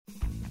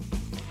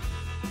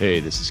Hey,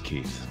 this is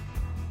Keith.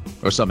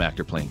 Or some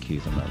actor playing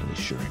Keith, I'm not really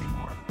sure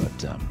anymore.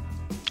 But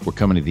we're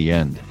coming to the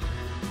end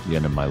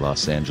of my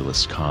Los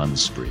Angeles con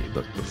spree.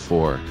 But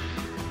before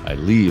I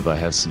leave, I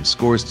have some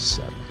scores to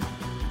settle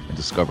and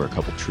discover a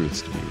couple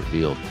truths to be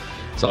revealed.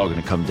 It's all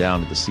going to come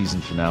down to the season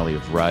finale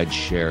of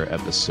Rideshare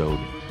Episode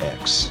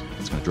X.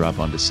 It's going to drop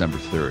on December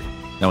 3rd.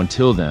 Now,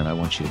 until then, I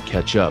want you to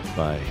catch up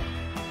by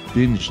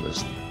binge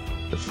listening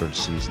the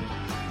first season.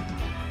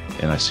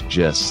 And I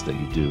suggest that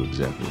you do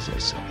exactly as I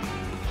say.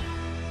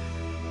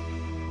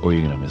 Or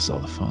you're going to miss all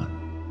the fun.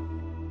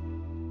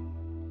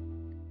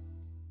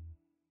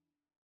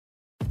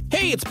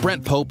 Hey, it's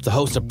Brent Pope, the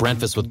host of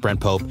Breakfast with Brent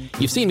Pope.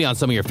 You've seen me on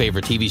some of your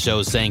favorite TV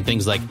shows saying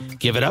things like,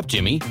 "Give it up,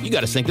 Jimmy. You got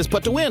to sink this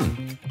putt to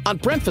win." On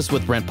Breakfast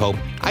with Brent Pope,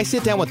 I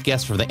sit down with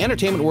guests from the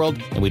entertainment world,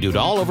 and we do it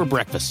all over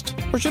breakfast.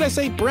 Or should I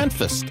say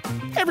Brentfast?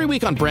 Every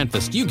week on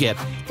Brentfast, you get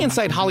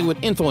inside Hollywood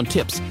info and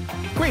tips,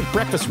 great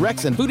breakfast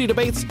recs and foodie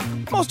debates.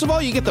 Most of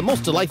all, you get the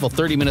most delightful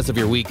 30 minutes of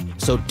your week.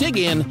 So dig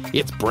in.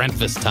 It's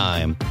Brentfast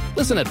time.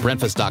 Listen at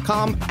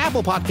Brentfast.com,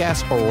 Apple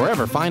Podcasts, or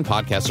wherever fine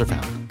podcasts are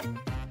found.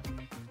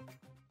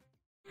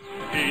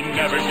 He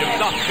never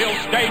gives up. He'll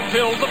stay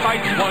till the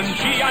fight's won.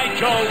 G.I.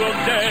 Joe will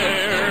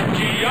dare.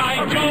 G.I.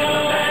 Joe.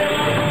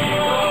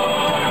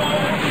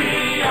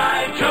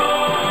 G.I.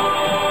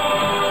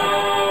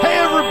 Joe. Hey,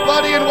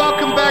 everybody, and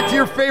welcome back to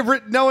your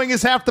favorite Knowing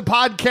is Half the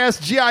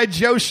Podcast, G.I.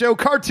 Joe Show,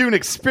 Cartoon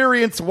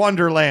Experience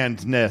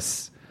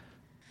Wonderlandness.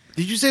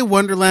 Did you say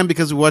Wonderland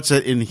because of what's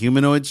that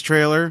Inhumanoids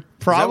trailer?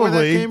 Probably. Is that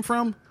where that came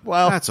from?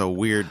 Well, that's a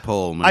weird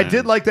poll, man. I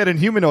did like that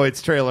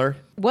Inhumanoids trailer.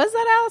 Was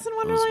that Alice in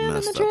Wonderland in the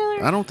Messed trailer?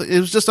 up. I don't think it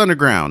was just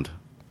underground.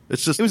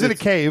 It's just It was in a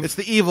cave. It's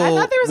the evil. I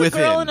thought there was within.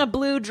 a girl in a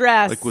blue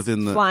dress Like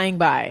within the- flying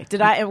by.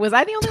 Was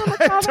I the only one that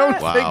saw I don't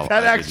that? Wow, think that I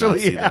did actually not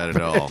see that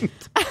at all.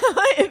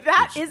 If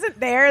that isn't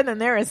there, then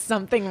there is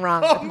something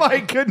wrong. Oh my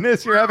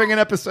goodness, you're having an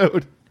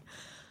episode.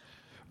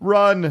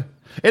 Run.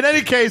 In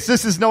any case,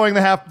 this is Knowing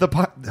the Half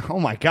the Oh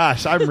my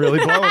gosh, I'm really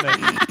blowing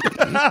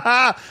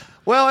it.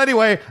 Well,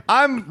 anyway,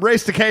 I'm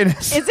Race to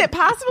Canis. Is it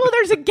possible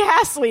there's a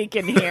gas leak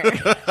in here?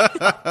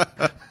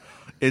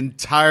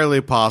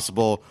 Entirely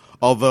possible,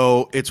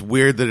 although it's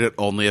weird that it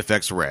only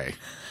affects Ray.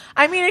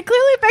 I mean, it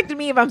clearly affected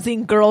me if I'm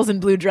seeing girls in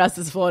blue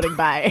dresses floating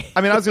by.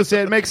 I mean, I was going to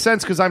say it makes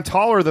sense because I'm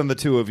taller than the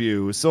two of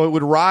you, so it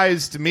would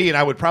rise to me, and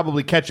I would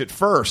probably catch it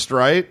first,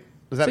 right?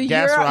 Is that So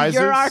gas rises?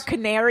 you're our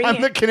canary.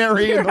 I'm the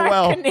canary in the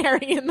well. You're our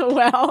canary in the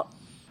well.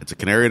 It's a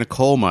canary in a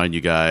coal mine,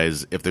 you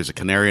guys. If there's a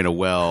canary in a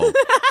well,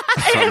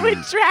 And we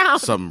drown.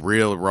 something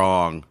real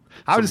wrong.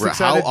 I'm just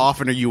excited. How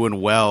often are you in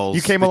wells?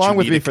 You came that along you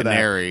with need me a for that.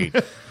 canary?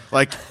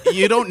 Like,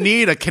 you don't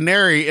need a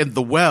canary in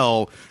the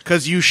well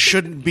because you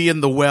shouldn't be in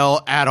the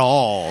well at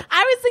all.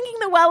 I was thinking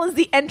the well is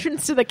the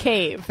entrance to the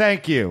cave.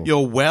 Thank you.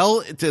 Your well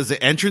is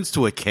the entrance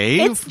to a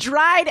cave? It's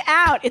dried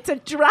out. It's a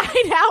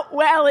dried out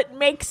well. It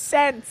makes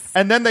sense.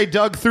 And then they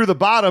dug through the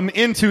bottom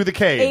into the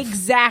cave.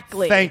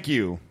 Exactly. Thank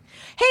you.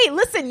 Hey,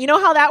 listen, you know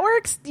how that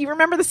works? Do you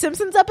remember the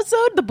Simpsons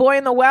episode, The Boy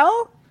in the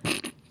Well?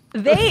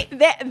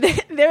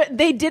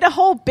 They did a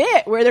whole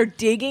bit where they're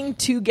digging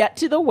to get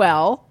to the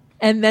well,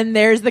 and then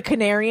there's the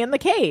canary in the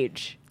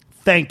cage.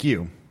 Thank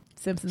you.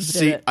 Simpsons did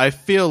See, it. I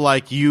feel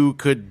like you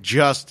could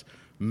just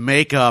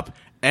make up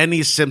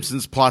any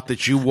Simpsons plot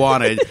that you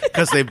wanted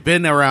because they've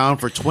been around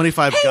for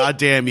 25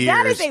 goddamn years.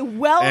 That is a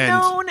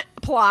well-known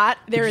plot.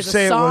 There is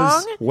Say a it song.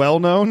 was well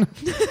known.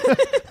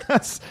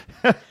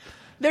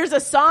 There's a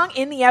song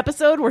in the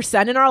episode. We're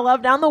sending our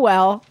love down the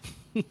well.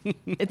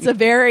 It's a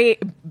very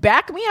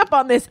back me up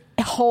on this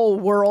whole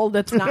world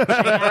that's not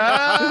Shan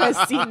who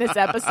has seen this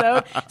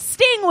episode.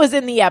 Sting was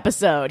in the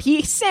episode.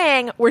 He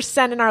sang "We're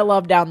sending our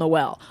love down the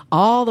well,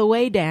 all the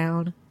way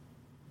down."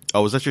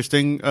 Oh, was that your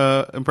Sting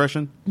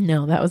impression?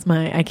 No, that was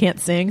my. I can't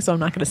sing, so I'm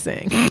not going to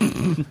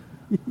sing.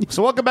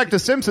 So welcome back to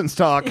Simpsons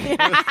Talk.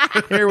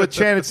 Here with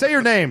Shannon. Say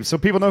your name so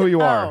people know who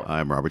you are.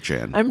 I'm Robert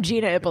Chan. I'm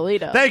Gina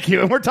Ippolito. Thank you.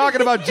 And we're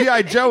talking about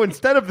G.I. Joe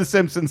instead of The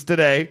Simpsons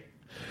today.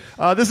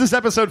 This is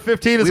episode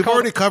 15. It's We've called...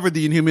 already covered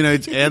the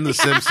Inhumanoids and the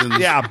Simpsons.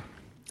 Yeah.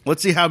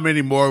 Let's see how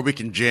many more we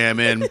can jam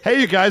in. Hey,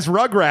 you guys,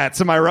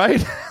 Rugrats, am I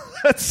right?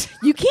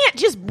 You can't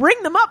just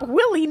bring them up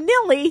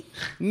willy-nilly.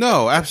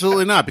 No,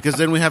 absolutely not, because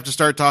then we have to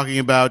start talking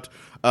about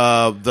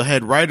the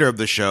head writer of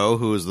the show,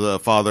 who is the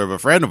father of a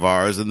friend of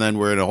ours, and then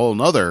we're in a whole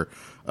nother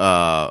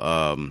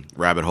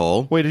rabbit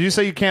hole. Wait, did you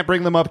say you can't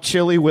bring them up,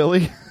 Chili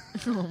Willy?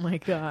 Oh, my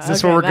God. Is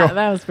this where we're going?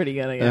 That was pretty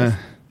good, I guess.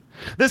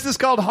 This is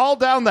called Haul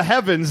Down the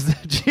Heavens,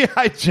 the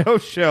G.I. Joe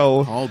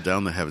show. Haul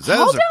Down the Heavens. That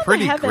Haul is a Down the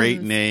pretty Heavens.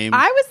 great name.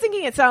 I was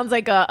thinking it sounds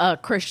like a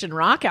Christian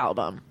rock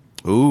album.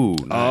 Ooh,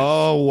 nice.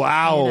 Oh,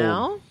 wow. You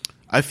know?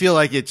 I feel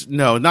like it's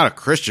not a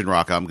Christian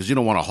rock album because you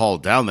don't want to haul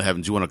down the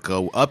heavens. You want to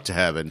go up to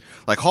heaven.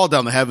 Like haul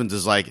down the heavens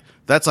is like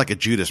that's like a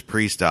Judas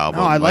Priest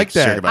album. Oh, I like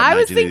that. circa about I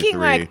was thinking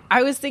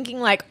 1983.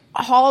 like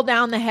haul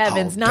down the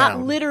heavens, Haul not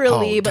down,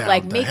 literally, haul but down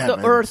like the make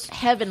heavens. the earth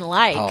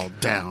heaven-like. Haul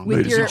down, with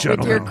ladies your and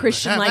gentlemen.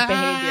 Christian-like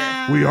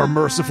behavior. We are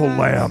Merciful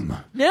Lamb.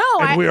 No,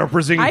 And we are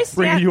bringing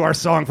stand- you our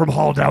song from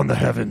Haul Down the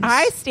Heavens.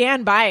 I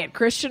stand by it.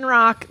 Christian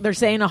rock. They're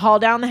saying to haul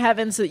down the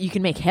heavens so that you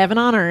can make heaven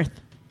on earth.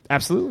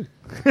 Absolutely.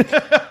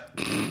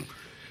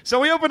 So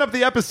we open up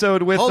the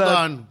episode with... Hold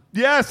on.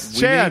 Yes,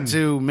 We Chan. need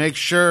to make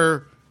sure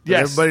that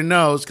Yes. everybody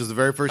knows, because the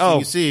very first thing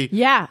you see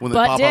Yeah, when they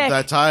butt pop dick. up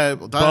that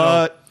title,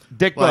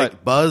 Dick like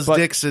Butt. Buzz Butt-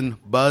 Dixon,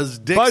 Buzz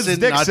not Dixon.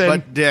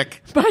 Butt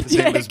Dick. Butt His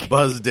name is Dick.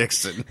 Buzz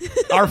Dixon.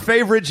 Our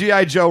favorite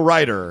G.I. Joe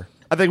writer.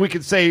 I think we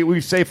can say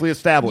we've safely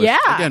established.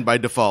 Yeah. Again, by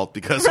default,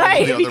 because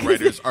Right, all the other because-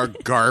 writers are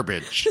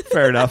garbage.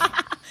 Fair enough.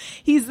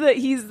 He's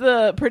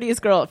the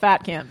prettiest girl at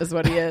fat camp is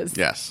what he is.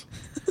 Yes.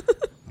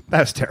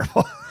 That's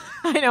terrible.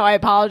 I know. I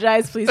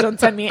apologize. Please don't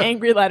send me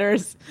angry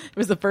letters. It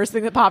was the first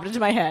thing that popped into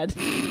my head.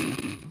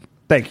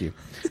 Thank you.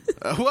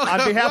 Welcome,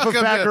 On behalf of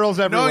welcome fat to girls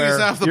everywhere, Knowing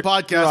Yourself, the you're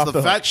off podcast, the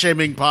the hook. fat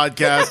shaming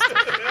podcast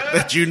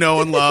that you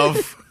know and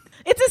love.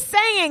 It's a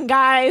saying,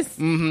 guys.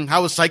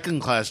 How was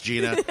cycling class,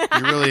 Gina?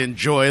 You really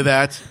enjoy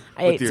that?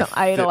 I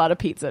ate a lot of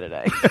pizza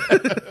today.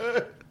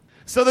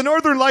 So the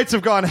Northern Lights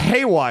have gone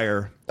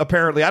haywire,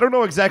 apparently. I don't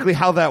know exactly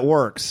how that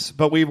works,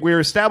 but we're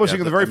establishing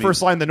in the very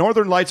first line the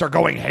Northern Lights are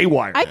going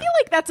haywire. I feel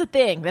like that's a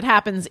thing that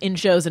happens in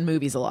shows and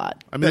movies a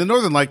lot. I mean, the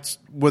Northern Lights,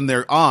 when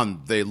they're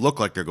on, they look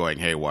like they're going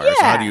haywire. So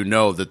Yeah. how do you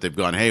know that they've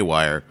gone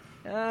haywire?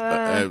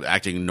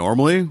 Acting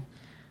normally?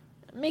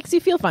 It makes you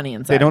feel funny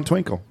inside. They don't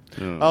twinkle.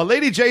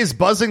 Lady J's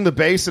buzzing the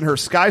bass in her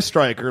Sky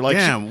Striker. Like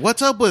Damn,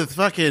 what's up with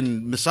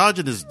fucking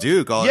misogynist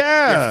Duke?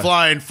 Yeah. Your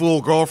flying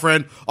fool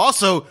girlfriend.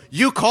 Also,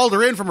 you called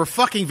her in from her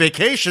fucking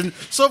vacation,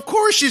 so of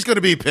course she's going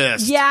to be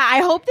pissed. Yeah,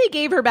 I hope they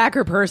gave her back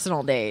her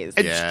personal days.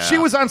 And Yeah. she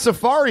was on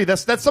Safari.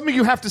 That's something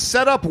you have to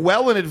set up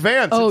well in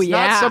advance. Oh, it's not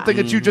yeah. something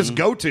that you just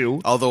go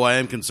to. Although I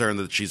am concerned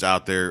that she's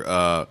out there.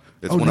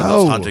 It's Oh, one of no.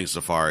 those hunting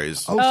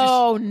safaris.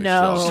 Oh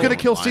no! She's gonna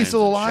kill Lions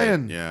Cecil the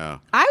and shit. lion.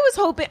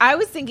 Yeah. I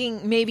was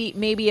thinking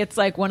maybe it's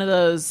like one of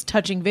those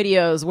touching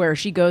videos where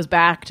she goes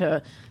back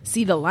to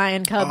see the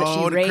lion cub that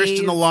she and raised.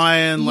 Christian the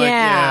lion. Like,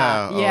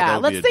 yeah. Oh, yeah. that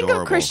would Let's be think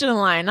adorable. of Christian the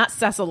lion, not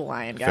Cecil the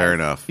lion. Guys. Fair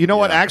enough. You know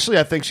what? Yeah. Actually,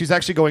 I think she's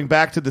actually going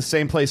back to the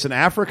same place in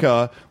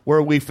Africa where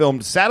we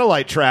filmed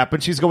Satellite Trap,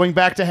 and she's going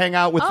back to hang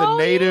out with the Oh,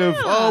 native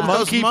yeah. Oh,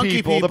 those monkey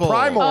people, the people.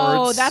 Primords.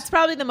 Oh, that's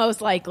probably the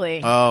most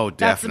likely. Oh,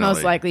 That's the most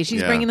definitely. likely.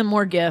 She's Yeah. bringing them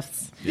more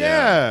gifts.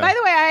 yeah. By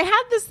the way, I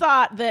had this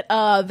thought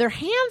that their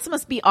hands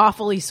must be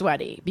awfully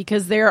sweaty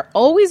because they're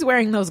always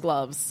wearing those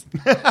gloves,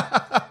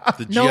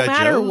 The no G.I.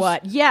 matter Joes?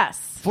 what. Yes.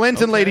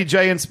 Flint and Lady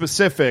J in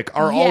specific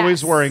are Yes.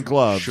 always wearing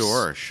gloves.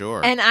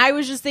 Sure. And I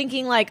was just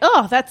thinking, like,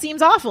 oh, that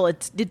seems awful.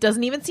 It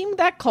doesn't even seem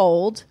that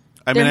cold.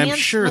 I Their mean, I'm hands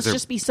sure must they're-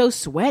 just be so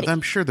sweaty.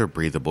 I'm sure they're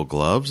breathable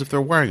gloves if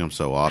they're wearing them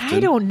so often. I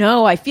don't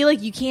know. I feel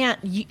like you can't.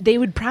 They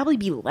would probably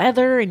be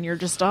leather, and you're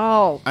just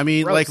all. I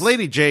mean, gross. like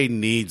Lady J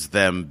needs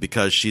them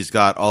because she's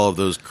got all of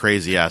those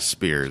crazy ass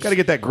spears. Got to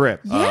get that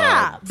grip.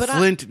 Yeah, but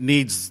Flint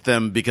needs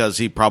them because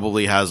he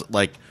probably has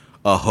like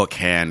a hook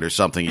hand or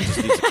something. He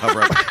just needs to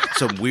cover up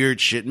some weird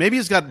shit. Maybe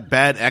he's got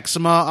bad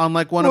eczema on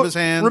like one of his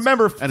hands.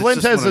 Remember, and it's Flint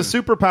just has one a of-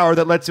 superpower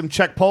that lets him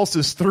check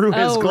pulses through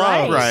his Oh,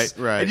 gloves.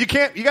 Right. And you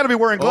got to be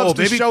wearing gloves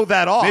to show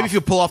that off. Maybe if you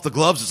pull off the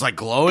gloves, it's like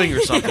glowing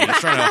or something. He's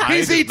trying to hide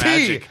He's his E.T.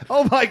 magic.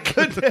 Oh my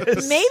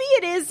goodness. maybe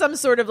it is some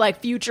sort of like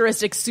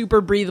futuristic,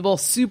 super breathable,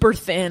 super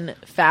thin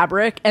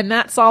fabric, and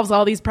that solves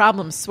all these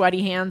problems: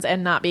 sweaty hands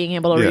and not being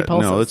able to read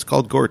pulses. no, it's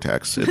called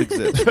Gore-Tex. It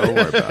exists. Don't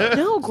worry about it.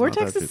 No,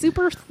 Gore-Tex is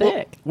super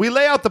thick. We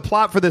lay out the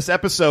plot for this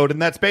episode,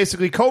 and that's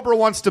basically Cobra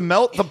wants to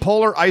melt the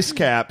polar ice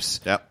caps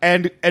Yep.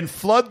 and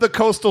flood the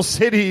coastal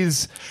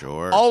cities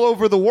Sure. all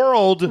over the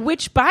world.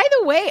 Which, by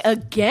the way,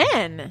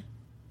 again,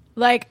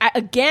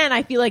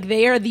 I feel like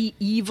they are the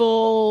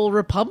evil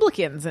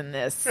Republicans in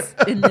this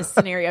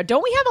scenario.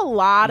 Don't we have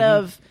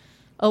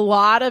a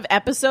lot of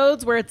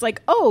episodes where it's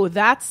like, oh,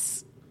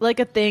 that's like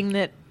a thing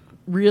that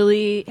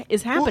really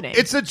is happening?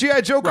 It's a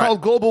G.I. Joe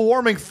called Global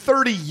Warming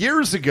 30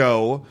 years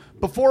ago,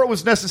 before it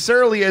was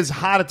necessarily as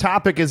hot a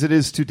topic as it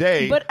is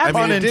today. But I mean,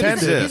 pun it did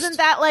intended. exist. isn't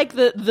that like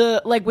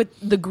the like with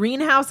the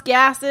greenhouse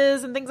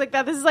gases and things like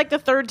that? This is like the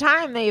third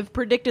time they've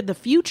predicted the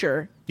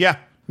future. Yeah.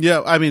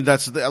 Yeah, I mean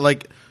that's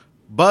like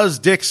Buzz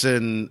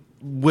Dixon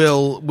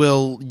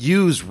will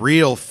use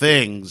real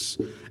things,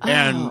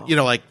 and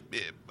like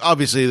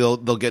obviously they'll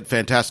get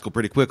fantastical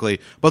pretty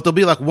quickly, but there'll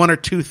be like one or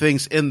two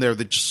things in there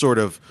that just sort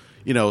of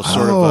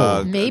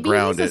Maybe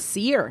ground he's a it.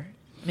 seer.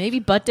 Maybe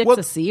Butt Dick's Well,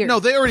 a seer. no,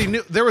 they already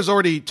knew. There was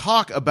already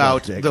talk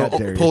about Butt Dick, how dare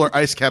the you. polar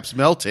ice caps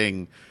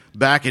melting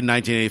back in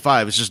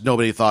 1985. It's just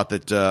nobody thought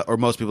that, or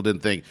most people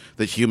didn't think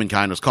that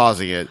humankind was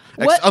causing it,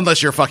 What?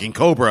 unless you're fucking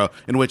Cobra,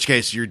 in which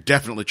case you're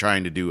definitely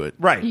trying to do it.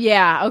 Right.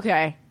 Yeah.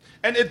 Okay.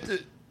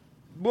 And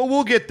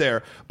we'll get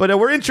there. But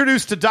we're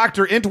introduced to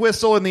Dr.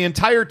 Entwistle and the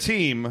entire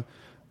team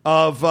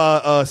of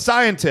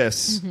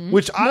scientists,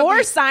 which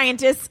More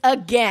scientists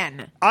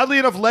again. oddly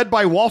enough led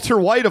by Walter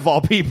White of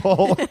all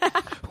people.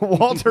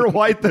 Walter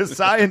White, the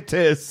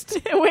scientist.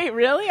 Wait,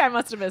 really? I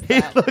must have missed He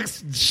that.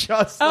 looks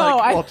just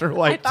like Walter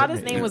White. I thought to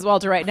his me. name was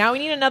Walter White. Now we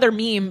need another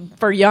meme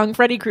for young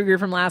Freddy Krueger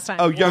from last time.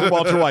 Oh, young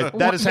Walter White.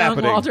 That is Young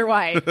happening. Walter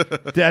White.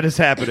 That is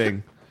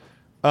happening.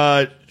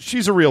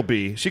 She's a real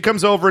bee. She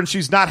comes over and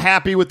she's not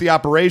happy with the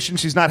operation.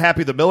 She's not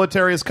happy the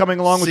military is coming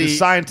along with See, the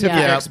scientific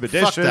Yeah.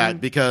 expedition. Fuck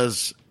that,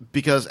 because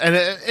because and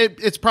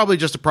it's probably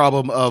just a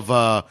problem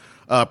of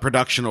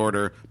production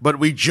order, but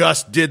we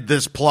just did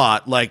this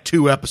plot like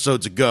 2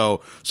 episodes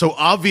ago, so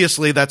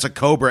obviously that's a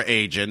Cobra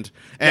agent,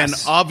 and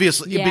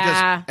obviously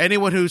because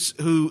anyone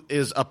who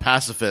is a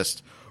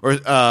pacifist or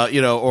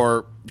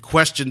or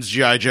questions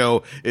G.I.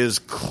 Joe is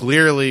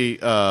clearly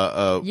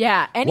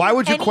Why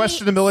would you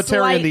question the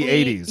military in the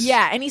 80s?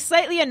 Yeah, any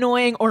slightly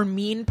annoying or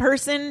mean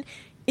person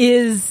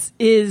is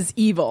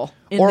evil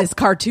in this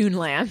cartoon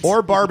land.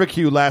 Or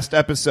Barbecue last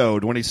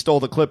episode when he stole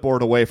the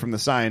clipboard away from the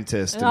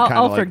scientist and kind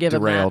of like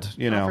derailed.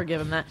 I'll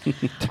forgive him that.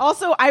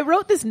 Also, I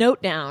wrote this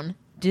note down.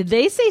 Did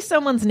they say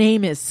someone's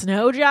name is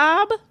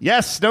Snowjob?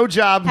 Yes,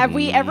 Snowjob. Have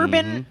we ever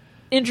been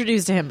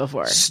introduced to him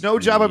before?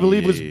 Snowjob, I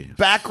believe, was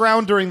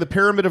background during the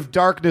Pyramid of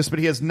Darkness, but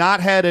he has not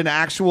had an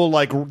actual,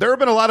 there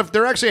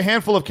are actually a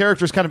handful of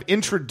characters kind of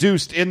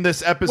introduced in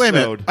this episode. Wait a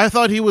minute. I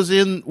thought he was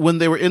in when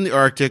they were in the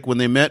Arctic, when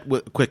they met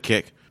with Quick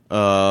Kick.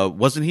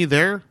 Wasn't he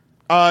there?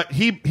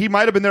 He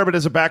might have been there, but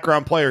as a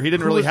background player, he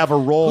didn't really have a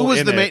role. Who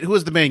was in the it. main? Who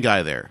was the main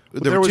guy there?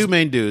 There were 2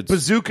 main dudes.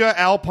 Bazooka,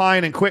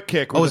 Alpine, and Quick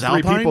Kick were the 3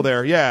 Alpine? people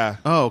there. Yeah.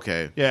 Oh,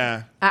 okay.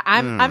 Yeah.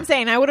 I'm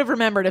saying I would have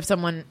remembered if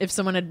someone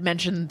had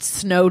mentioned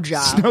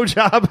Snowjob.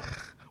 Snowjob.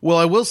 Well,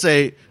 I will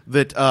say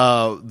that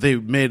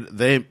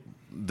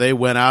they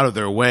went out of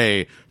their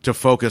way to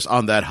focus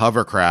on that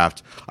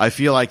hovercraft. I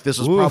feel like this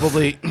was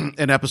probably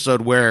an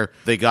episode where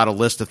they got a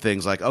list of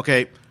things like,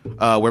 okay,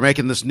 we're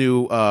making this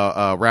new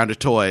round of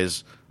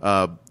toys.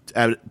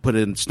 Put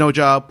in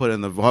Snowjob, put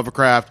in the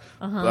hovercraft,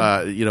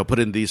 put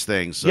in these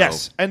things. So.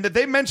 Yes, and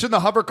they mentioned the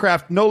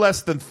hovercraft no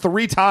less than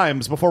 3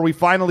 times before we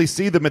finally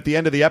see them at the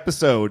end of the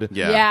episode.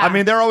 Yeah. I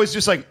mean, they're always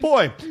just like,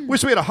 boy,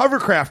 wish we had a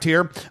hovercraft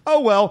here.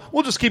 Oh, well,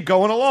 we'll just keep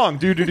going along.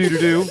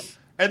 Do.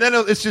 And then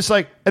it's just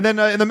like, and then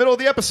in the middle of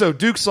the episode,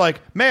 Duke's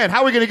like, man,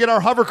 how are we going to get our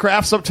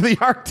hovercrafts up to the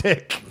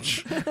Arctic?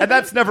 And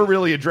that's never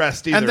really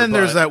addressed either. And then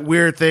there's that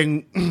weird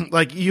thing,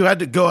 like you had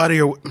to go out of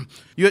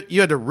you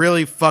had to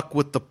really fuck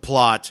with the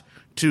plot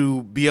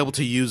to be able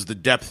to use the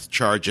depth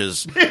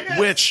charges,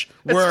 which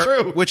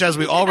as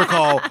we all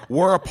recall,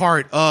 were a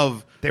part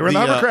of the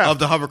hovercraft. Of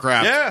the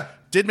hovercraft. Yeah.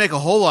 Did make a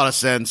whole lot of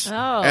sense.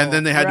 Oh, and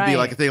then they had to be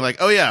like a thing like,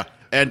 oh yeah,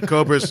 and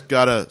Cobra's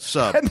got a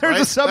sub. And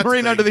there's a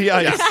submarine under the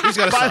ice. Yeah, he's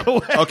got a sub. By the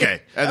way,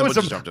 okay.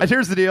 And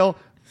here's the deal.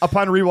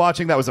 Upon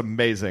rewatching, that was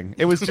amazing.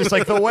 It was just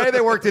like the way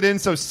they worked it in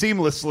so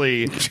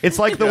seamlessly. It's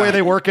like the way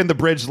they work in the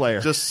bridge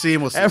layer. Just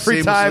seamlessly.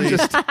 Every time,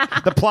 just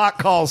the plot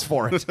calls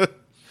for it.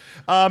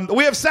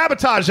 We have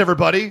Sabotage,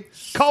 everybody.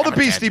 Call the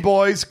Beastie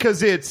Boys,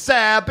 because it's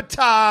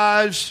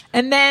Sabotage.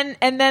 And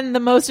then the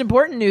most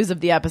important news of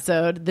the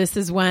episode, this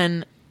is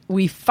when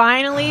we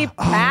finally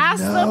pass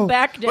the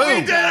Bechdel.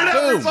 We did it,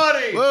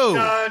 everybody! Whoa.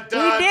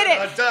 We did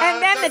it.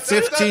 And then the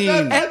 15.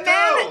 And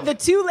then the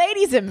 2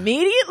 ladies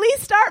immediately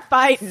start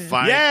fighting.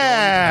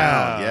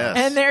 Yeah. Yes.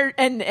 And they're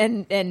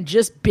and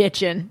just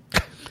bitching.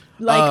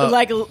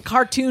 Like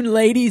cartoon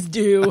ladies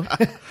do.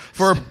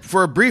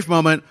 For a brief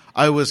moment,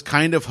 I was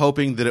kind of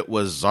hoping that it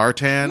was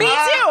Zartan. Me too.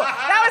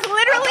 That was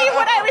literally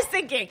what I was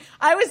thinking.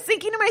 I was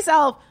thinking to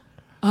myself,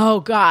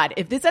 oh, God,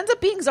 if this ends up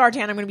being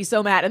Zartan, I'm going to be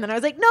so mad. And then I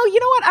was like, no, you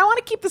know what? I want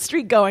to keep the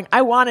streak going.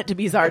 I want it to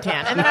be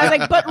Zartan. And then I was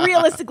like, but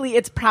realistically,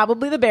 it's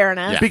probably the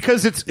Baroness. Yeah.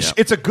 Because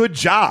it's a good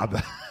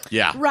job.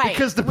 Yeah. Right.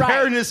 Because the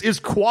Baroness is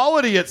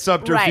quality at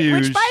subterfuge.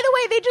 Right. Which, by the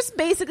way, they just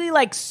basically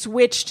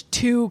switched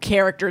 2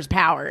 characters'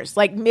 powers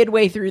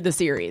midway through the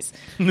series.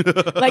 They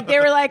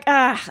were like,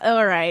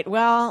 all right,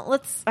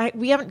 well,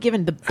 we haven't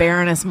given the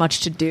Baroness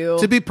much to do.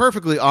 To be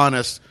perfectly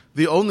honest,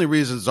 the only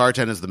reason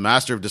Zartan is the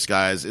master of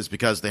disguise is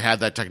because they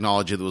had that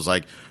technology that was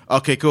like,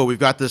 okay, cool, we've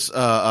got this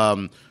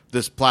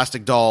this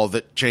plastic doll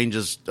that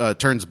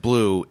turns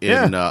blue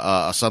in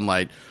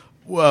sunlight.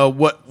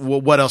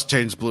 What else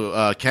changed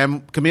blue?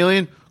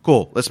 Chameleon?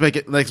 Cool. Let's make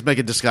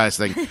a disguise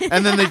thing.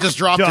 And then they just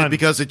dropped it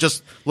because it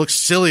just looks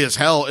silly as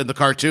hell in the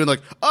cartoon. Like,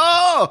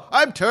 oh,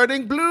 I'm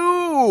turning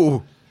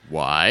blue.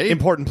 Why?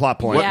 Important plot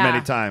point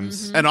many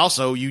times. Mm-hmm. And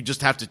also, you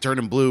just have to turn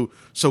him blue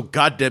so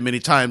goddamn many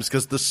times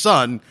because the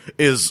sun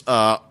is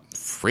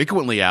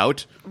frequently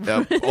out,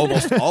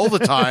 almost all the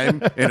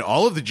time in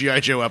all of the G.I.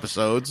 Joe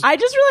episodes. I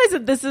just realized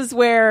that this is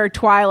where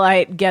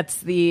Twilight gets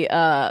the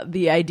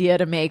idea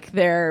to make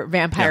their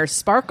vampires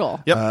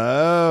sparkle. Yep.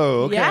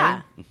 Oh, okay.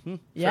 Yeah.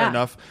 Fair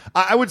enough.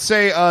 I would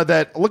say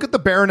that look at the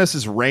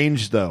Baroness's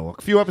range, though.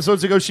 A few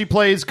episodes ago, she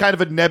plays kind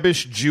of a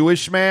nebbish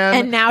Jewish man.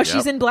 And now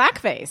she's in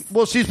blackface.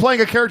 Well, she's playing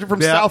a character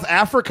from South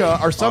Africa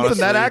or something.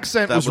 Honestly, that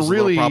accent that was was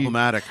really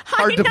problematic.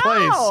 hard to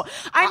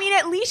place. I mean,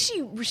 at least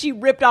she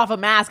ripped off a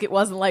mask. It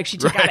wasn't like she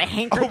took out a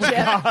handkerchief.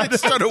 They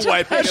started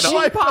wiping it shoe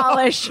off.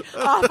 polish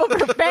off of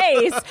her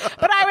face.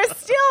 But I was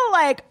still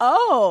like,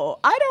 oh,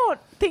 I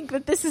don't think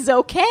that this is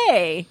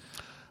okay.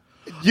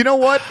 You know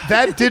what?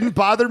 That didn't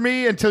bother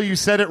me until you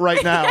said it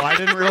right now. I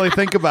didn't really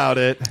think about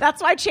it.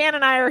 That's why Chan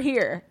and I are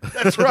here.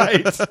 That's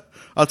right.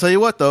 I'll tell you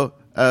what, though,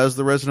 as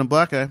the resident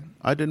black guy,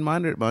 I didn't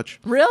mind it much.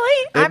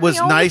 Really? It was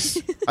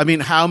nice. I mean,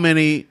 how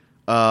many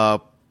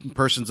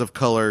persons of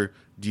color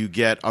do you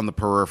get on the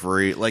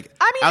periphery? I mean,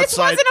 this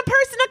wasn't a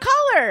person of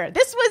color. color.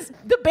 This was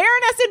the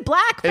Baroness in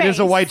blackface. It is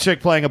a white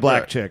chick playing a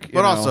black chick.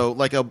 But also,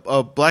 like a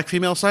black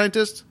female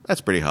scientist,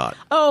 that's pretty hot.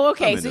 Oh,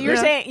 okay. I'm So into you're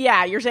that.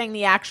 saying, you're saying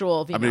the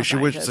actual female I mean, she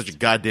was scientist. such a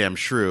goddamn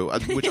shrew,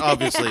 which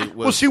obviously was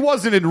well, she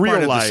wasn't in part real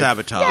of the life.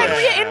 sabotage.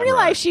 Yeah, in real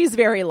life, she's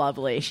very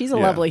lovely. She's a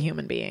lovely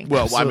human being.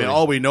 Well, Absolutely. I mean,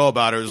 all we know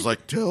about her is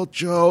like, tell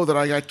Joe that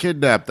I got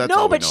kidnapped. That's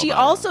all no, we but know she about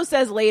her. also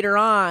says later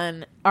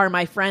on, "Are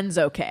my friends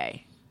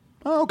okay?"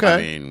 Oh, okay. I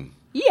mean,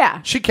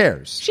 Yeah, she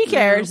cares. she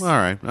cares. all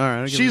right.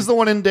 I give She's it- the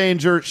one in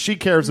danger. She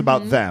cares Mm-hmm,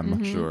 about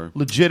them. Sure.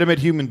 Legitimate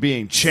human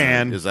being.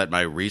 Chan. Is that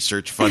my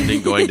research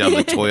funding going down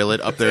the toilet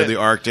up there in the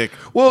Arctic?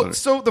 Well,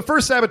 so the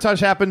first sabotage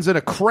happens and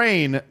a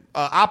crane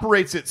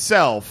operates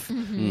itself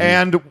Mm-hmm.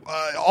 and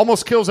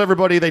almost kills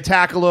everybody. They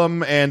tackle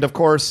him, and of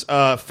course,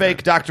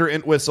 fake Dr.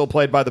 Entwistle,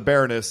 played by the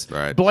Baroness,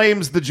 Right.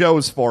 blames the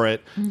Joes for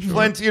it. Mm-hmm.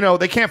 Flint,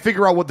 they can't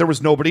figure out what there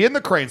was nobody in the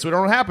crane, so we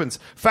don't know what happens.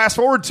 Fast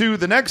forward to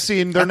the next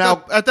scene. They're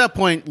now At that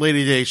point,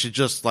 Lady Day should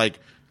just like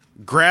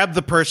grab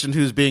the person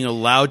who's being a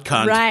loud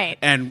cunt Right.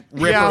 and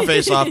rip Yeah. her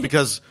face off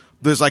because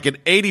there's like an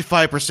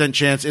 85%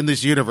 chance in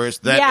this universe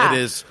that Yeah. it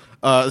is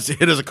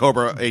a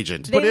Cobra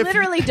agent. They if-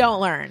 literally don't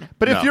learn.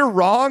 But if No. you're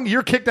wrong,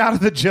 you're kicked out of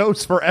the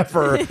Joes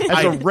forever as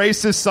a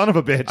racist son of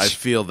a bitch. I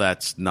feel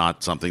that's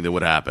not something that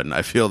would happen.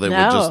 I feel they No.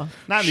 would just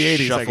Not in the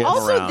 80s, I shuffle guess. them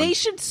Also, around. they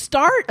should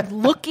start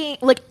looking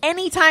like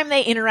anytime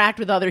they interact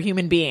with other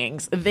human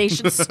beings, they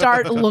should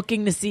start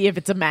looking to see if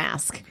it's a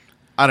mask.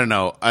 I don't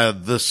know.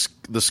 The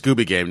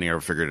Scooby game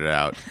never figured it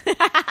out.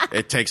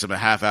 It takes them a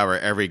half hour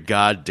every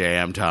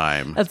goddamn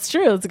time. That's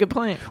true. That's a good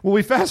point. Well,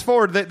 we fast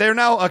forward. They're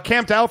now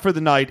camped out for the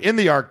night in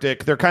the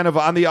Arctic. They're kind of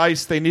on the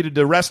ice. They needed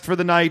to rest for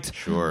the night.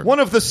 Sure. One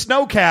of the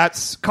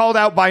snowcats called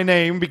out by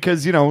name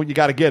because, you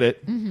got to get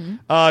it. Mm-hmm.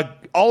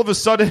 All of a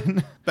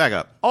sudden, Back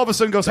up.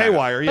 goes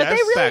haywire. But yes. they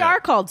really back up. are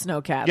called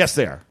snowcats. Yes,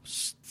 they are.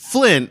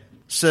 Flint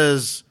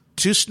says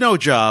to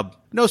Snowjob,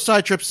 no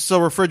side trips to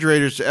sell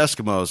refrigerators to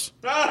Eskimos.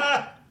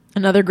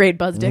 Another great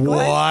Buzz Dick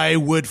line. Why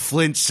would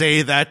Flint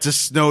say that to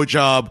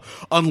Snowjob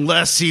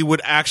unless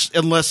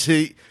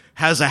he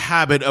has a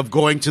habit of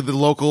going to the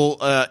local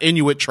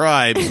Inuit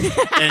tribes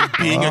and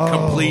being a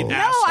complete No,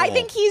 asshole? I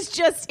think he's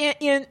just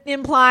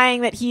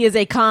implying that he is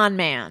a con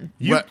man.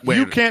 You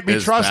Wait, can't be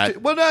is trusted.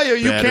 that Well, no,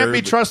 you can't better?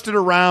 be trusted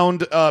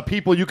around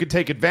people you could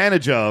take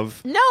advantage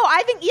of. No,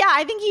 I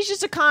think he's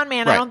just a con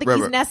man. I Right, don't think right,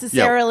 he's right.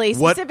 necessarily Yeah,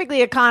 what-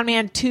 specifically a con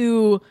man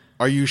to.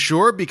 Are you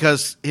sure?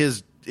 Because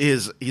he's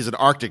an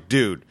Arctic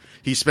dude.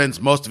 He spends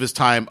most of his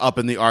time up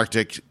in the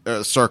Arctic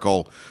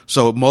circle,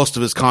 so most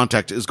of his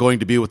contact is going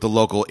to be with the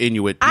local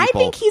Inuit people. I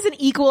think he's an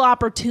equal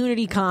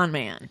opportunity con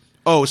man.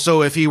 Oh,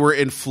 so if he were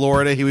in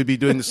Florida, he would be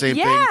doing the same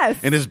Yes.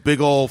 thing in his big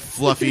old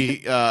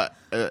fluffy Yeah.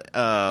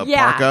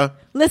 parka.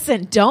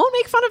 Listen, don't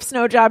make fun of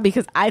Snowjob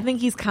because I think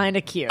he's kind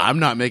of cute. I'm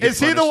not making. Is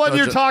he fun the of one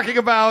you're Snowjob. talking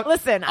about?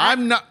 Listen,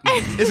 I'm not.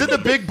 Is it the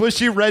big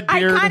bushy red I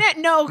beard? kind of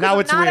no. 'Cause Now I'm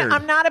it's not weird.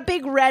 I'm not a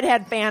big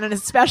redhead fan, and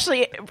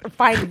especially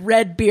find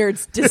red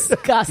beards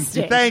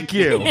disgusting. Thank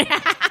you.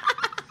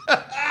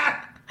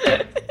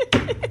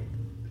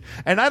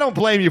 And I don't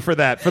blame you for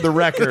that, for the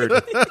record.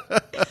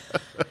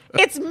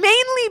 It's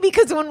mainly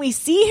because when we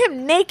see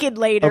him naked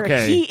later,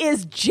 Okay. he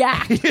is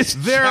jacked.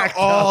 They're jacked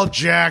all up.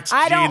 jacked.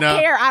 I don't Gina.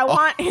 care. I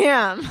want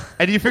him.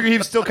 And you figure he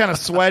was still kind of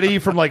sweaty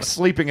from like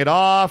sleeping it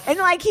off. And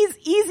like he's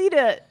easy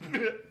to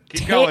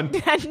Keep going.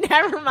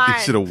 Never mind.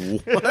 Instead of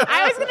what?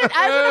 I was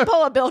gonna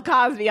pull a Bill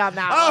Cosby on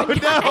that Oh one.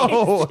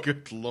 no!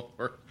 Good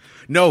lord.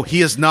 No,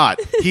 he is not.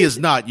 He is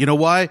not. You know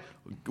why?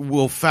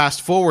 We'll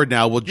fast forward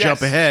now. We'll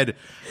jump Yes. ahead.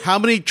 How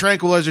many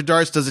tranquilizer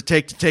darts does it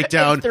take to take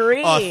down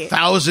 3. a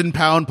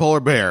 1,000-pound polar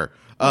bear?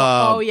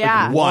 Oh,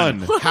 yeah.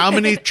 One. How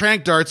many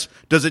trank darts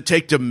does it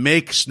take to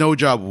make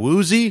Snowjob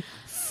woozy?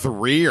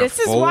 3 or 4? This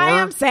is why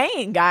I'm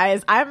saying,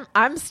 guys. I'm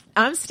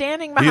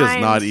standing He behind.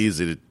 is not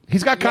easy to.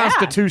 He's got Yeah.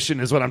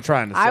 constitution, is what I'm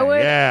trying to say. I would.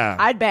 Yeah.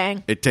 I'd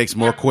bang. It takes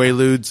more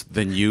Quaaludes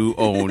than you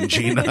own,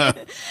 Gina.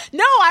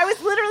 No, I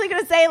was literally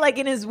going to say, like,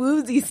 in his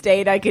woozy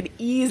state, I could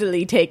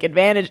easily take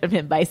advantage of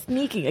him by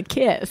sneaking a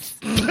kiss.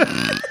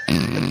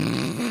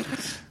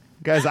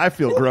 Guys, I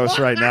feel gross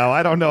right now.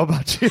 I don't know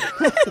about you.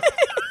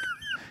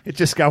 It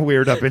just got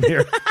weird up in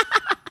here.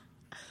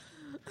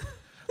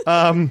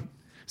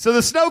 So the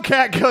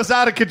snowcat goes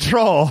out of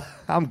control.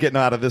 I'm getting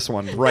out of this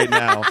one right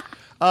now.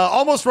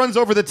 Almost runs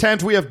over the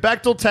tent. We have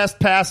Bechtel test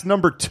pass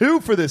number 2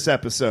 for this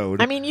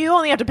episode. I mean, you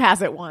only have to pass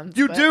it once.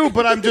 You but- do,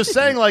 but I'm just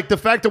saying, like, the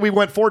fact that we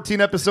went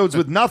 14 episodes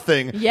with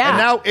nothing, Yeah. and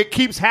now it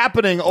keeps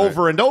happening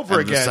over and over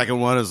And again. the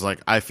second one is like,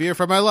 I fear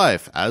for my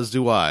life, as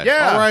do I.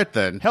 Yeah. All right,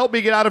 then. Help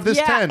me get out of this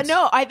Yeah, tent.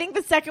 no, I think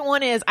the second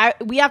one is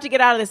we have to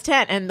get out of this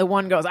tent, and the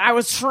one goes, I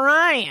was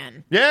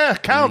trying. Yeah,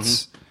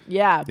 counts.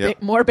 Yeah,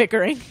 Yep. more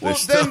bickering. Well,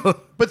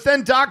 but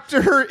then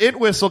Dr.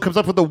 Entwistle comes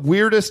up with the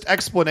weirdest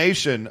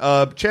explanation.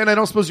 Chan, I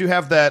don't suppose you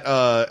have that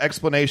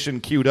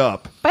explanation queued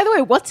up. By the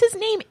way, what's his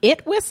name?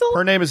 It Whistle?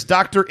 Her name is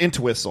Dr.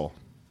 Entwistle.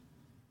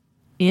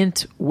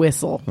 Int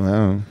Whistle.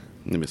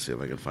 Let me see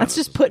if I can find That's it.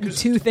 just putting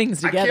two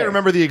things I together. can't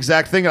remember the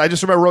exact thing. I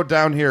just remember I wrote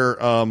down here,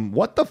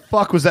 what the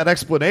fuck was that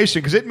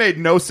explanation? Because it made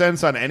no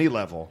sense on any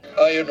level.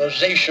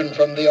 Ionization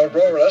from the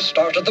Aurora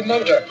started the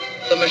motor.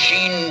 The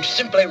machine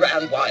simply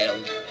ran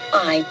wild.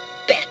 I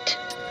bet.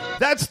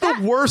 That's the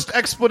worst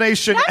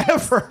explanation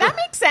ever. That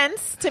makes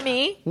sense to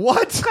me.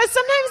 What? Because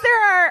sometimes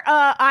there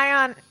are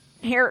ion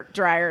hair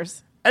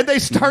dryers. And they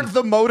start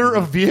the motor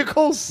of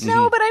vehicles?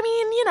 No, but I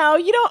mean,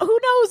 you don't. Who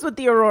knows what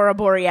the Aurora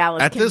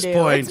Borealis At can this do?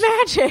 point-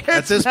 It's magic.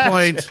 At this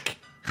point,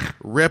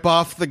 rip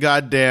off the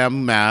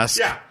goddamn mask.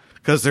 Yeah.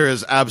 Because there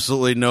is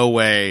absolutely no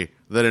way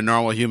that a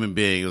normal human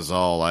being is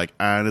all like,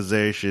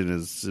 ionization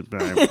is...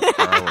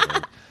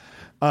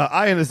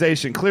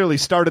 Ionization clearly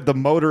started the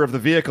motor of the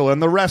vehicle,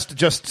 and the rest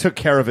just took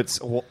care of its...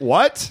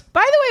 What?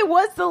 By the way,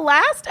 was the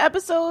last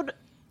episode...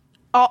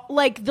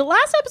 the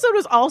last episode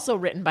was also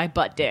written by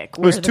Butt Dick.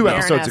 Where was the 2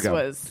 episodes Baroness ago.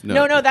 Was.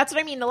 No. No, that's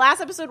what I mean. The last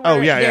episode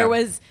where yeah, there yeah.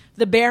 was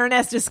the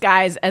Baroness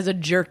disguised as a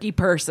jerky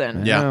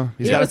person. Yeah. No,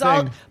 he's It got was a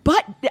all, thing.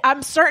 but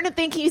I'm starting to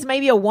think he's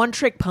maybe a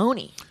one-trick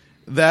pony.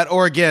 That,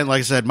 or again, like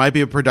I said, might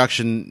be a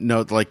production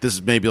note. Like this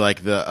is maybe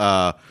like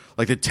the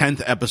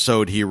 10th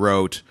episode he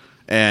wrote,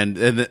 and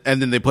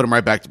then they put him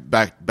right back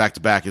to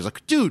back. He's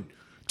like, dude,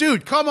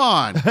 come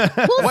on!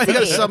 Why you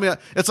gotta sell me?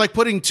 It's like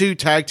putting 2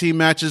 tag team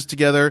matches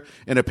together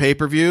in a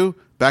pay-per-view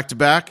back to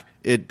back.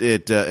 It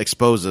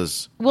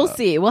exposes. We'll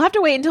see. We'll have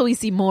to wait until we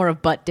see more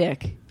of Butt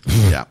Dick.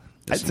 Yeah,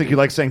 I think you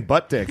like saying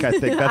butt dick. I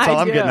think that's all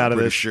I'm do. getting out of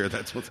pretty this. sure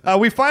that's what.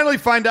 We finally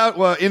find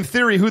out, in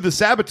theory, who the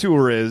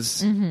saboteur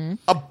is. Mm-hmm.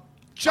 A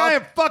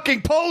giant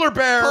fucking polar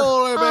bear.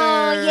 Polar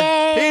bear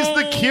yay! He's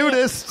the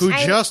cutest. who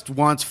just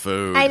wants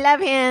food. I love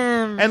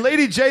him. And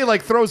Lady J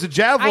throws a I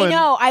javelin.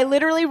 know. I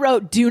literally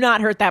wrote, "Do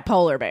not hurt that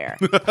polar bear."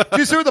 Do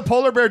you see what the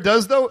polar bear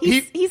does though?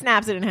 He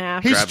snaps it in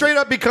half. He straight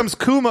up becomes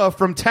Kuma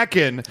from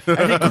Tekken,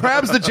 and he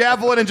grabs the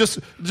javelin and just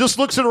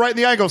looks at it right in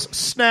the eye and goes,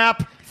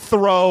 snap,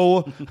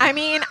 throw. I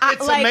mean,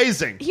 It's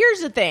amazing. Here's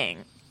the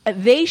thing.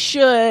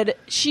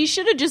 She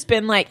should have just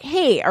been like,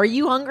 "Hey, are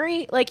you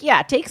hungry? Like,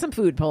 yeah, take some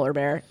food, polar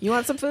bear. You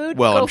want some food?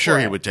 well, Go I'm sure for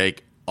he it." would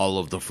take all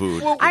of the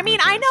food. I mean,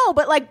 I know,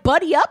 but like,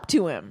 buddy up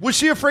to him. Was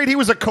she afraid he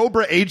was a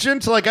Cobra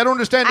agent? Like, I don't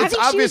understand. I It's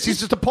think she obvious was he's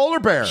just a polar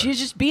bear. She was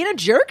just being a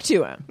jerk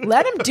to him.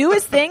 Let him do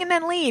his thing and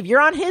then leave.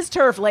 You're on his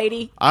turf,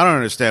 lady. I don't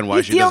understand why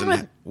He's she dealing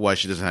doesn't with- why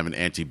she doesn't have an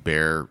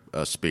anti-bear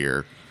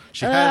spear.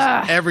 She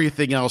has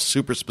everything else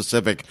super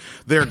specific.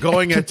 They're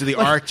going into the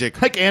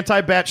Arctic. Like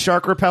anti-bat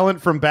shark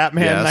repellent from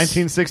Batman Yes.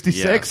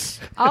 1966.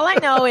 Yes. All I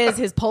know is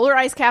his polar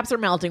ice caps are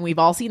melting. We've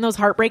all seen those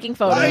heartbreaking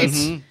photos.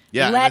 Right.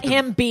 Yeah, Let at the-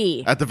 him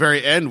be. At the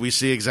very end, we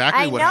see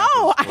exactly I what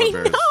know, happens. I Polar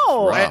bear is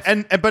know.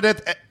 rough.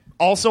 But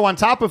also on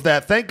top of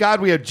that, thank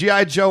God we have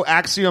G.I. Joe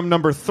axiom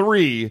number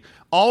 3.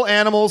 All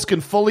animals can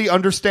fully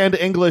understand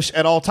English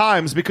at all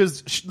times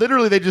because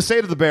literally they just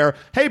say to the bear,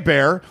 "Hey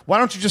bear, why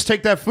don't you just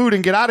take that food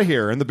and get out of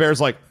here?" And the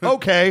bear's like,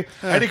 "Okay,"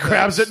 and he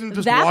grabs it and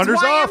just That's wanders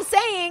why off. I'm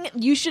saying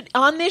you should,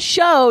 on this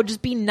show,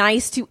 just be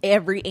nice to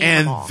every And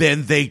animal.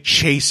 then they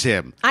chase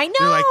him. I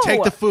They're like, know.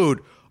 take the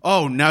food.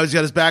 Oh, now he's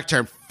got his back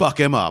turned. Fuck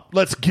him up.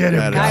 Let's get him,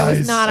 That is- guys. I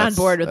was not on That's-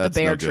 board with the that's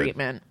bear no good.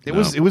 treatment. It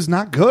was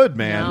not good,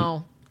 man.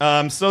 No.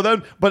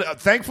 But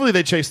thankfully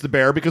they chase the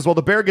bear because while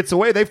the bear gets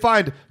away, they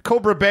find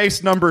Cobra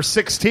Base number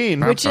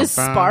 16, Which is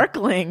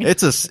sparkling.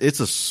 It's a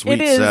sweet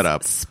It is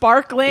setup.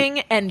 sparkling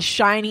and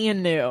shiny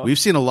and new. We've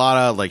seen a lot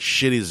of like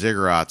shitty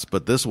ziggurats,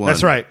 but this one,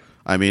 That's right.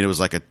 I mean, it was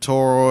like a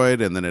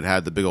toroid, and then it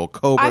had the big old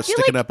cobra I feel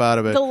sticking like up out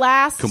of it. the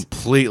last-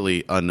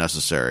 completely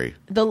unnecessary.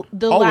 the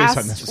Always last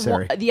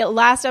unnecessary. the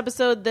last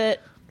episode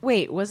that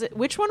was it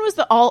which one was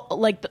the all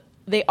like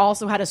they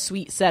also had a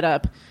sweet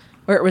setup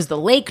where it was the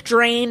lake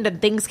drained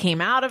and things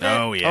came out of it.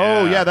 Oh yeah,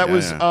 Oh yeah,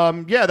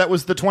 that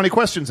was the 20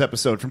 questions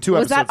episode from 2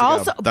 Was episodes that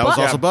also ago. that was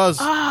also Buzz.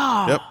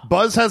 Oh. Yep.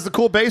 Buzz has the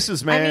cool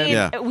bases, I man. mean,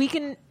 Yeah. we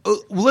can Well,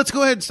 let's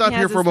go ahead and stop He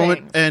here has for a his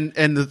moment.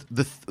 And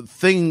the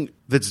thing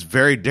that's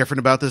very different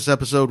about this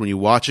episode when you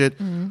watch it,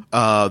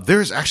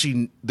 there's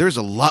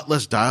a lot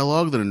less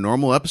dialogue than a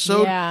normal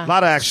episode. Yeah. A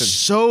lot of action.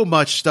 So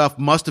much stuff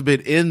must have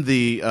been in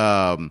the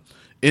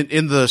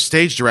in the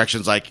stage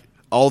directions, like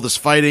all this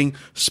fighting,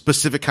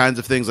 specific kinds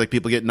of things, like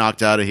people get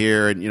knocked out of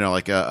here, and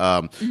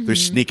they're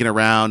sneaking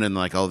around, and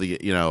like all the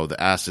the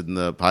acid in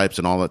the pipes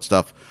and all that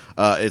stuff.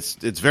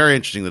 It's very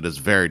interesting that it's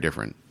very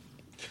different.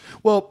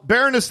 Well,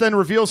 Baroness then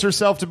reveals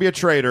herself to be a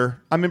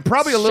traitor. I mean,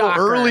 probably a little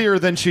Shocker. earlier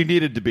than she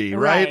needed to be,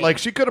 right? Right. Like,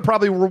 she could have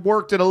probably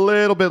worked it a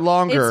little bit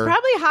longer. it's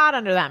probably hot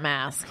under that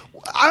mask.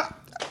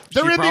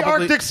 They're She in the probably-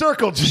 Arctic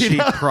Circle, She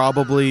Gina.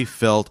 probably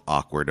felt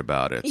awkward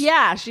about it.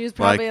 Yeah, she was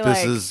probably Like, like,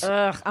 this is-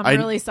 ugh, I'm I-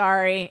 really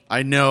sorry.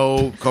 I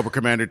know Cobra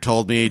Commander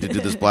told me to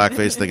do this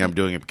blackface thing. I'm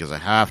doing it because I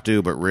have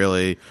to, but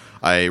really,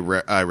 I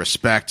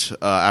respect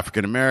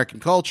African American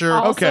culture.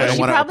 Also, Okay. I don't she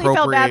wanna probably felt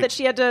bad appropriate- that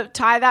she had to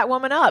tie that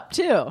woman up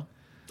too.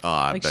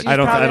 I Like, bet she's you- I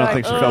don't probably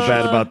think she felt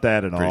bad about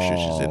that at Pretty all. sure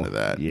she's into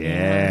that.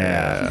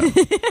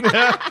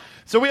 Yeah.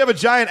 So we have a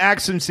giant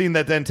action scene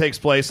that then takes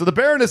place. So the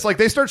Baroness, like,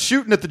 they start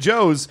shooting at the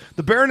Joes.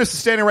 The Baroness is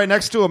standing right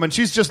next to him, and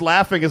she's just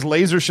laughing as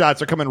laser shots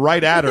are coming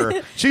right at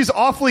her. She's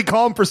awfully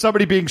calm for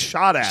somebody being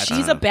shot at.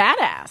 She's a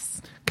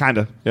badass. Kind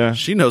of, yeah.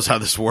 She knows how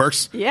this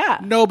works. Yeah.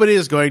 Nobody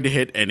is going to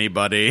hit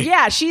anybody.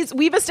 Yeah,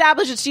 we've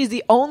established that she's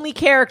the only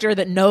character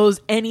that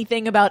knows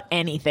anything about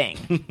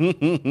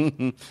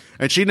anything.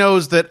 And she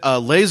knows that a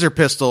laser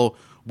pistol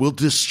will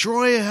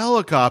destroy a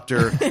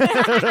helicopter,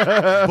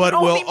 but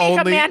Only will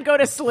make a man go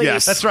to sleep.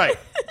 Yes, That's right.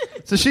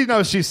 So she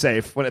knows she's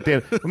safe when at the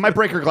end. We might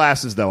break her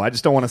glasses, though. I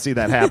just don't want to see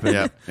that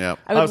happen. Yeah.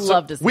 I would So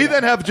love to see we that.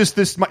 then have just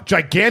this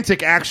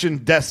gigantic action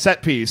death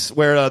set piece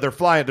where they're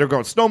flying, they're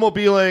going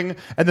snowmobiling,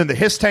 and then the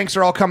hiss tanks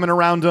are all coming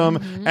around them,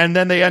 Mm-hmm. and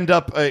then they end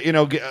up,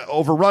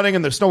 overrunning,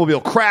 and the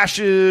snowmobile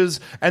crashes,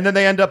 and then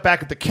they end up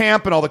back at the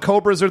camp, and all the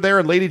Cobras are there,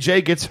 and Lady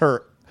J gets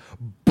her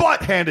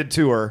butt handed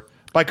to her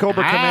by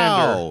Cobra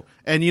Commander. Ow.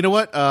 And you know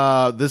what?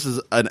 This is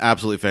an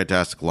absolutely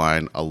fantastic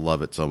line. I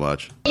love it so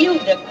much. You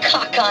the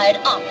cockeyed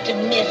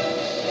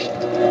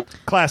optimist.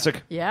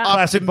 Classic. Yeah.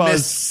 Classic Buzz.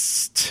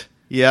 Mist.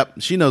 Yep,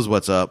 she knows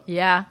what's up.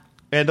 Yeah.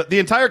 And the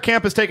entire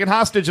camp is taken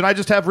hostage, and I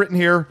just have written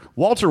here,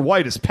 Walter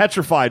White is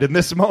petrified in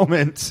this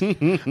moment.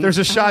 There's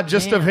a shot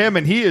just of him,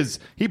 and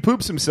he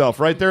poops himself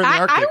right there in the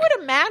Arctic. I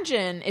would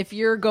imagine if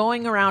you're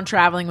going around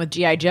traveling with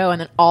G.I. Joe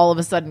and then all of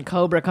a sudden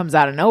Cobra comes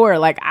out of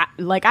nowhere,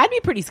 I'd be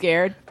pretty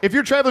scared. If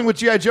you're traveling with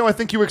G.I. Joe, I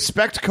think you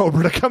expect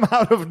Cobra to come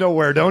out of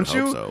nowhere, don't Hope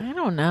you? so. I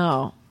don't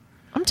know.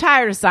 I'm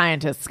tired of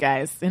scientists,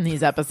 guys, in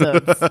these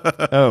episodes.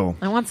 Oh.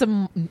 I want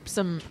some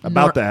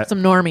About that.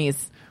 some normies,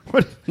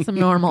 What? some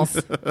normals.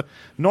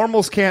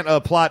 Normals can't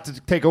plot to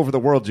take over the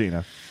world,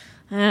 Gina.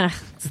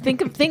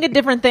 Think of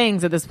different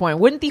things at this point.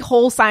 Wouldn't the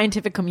whole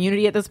scientific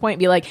community at this point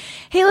be like,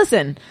 hey,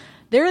 listen,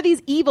 there are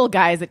these evil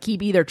guys that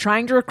keep either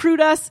trying to recruit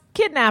us,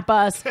 kidnap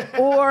us,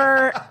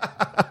 or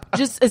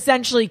just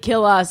essentially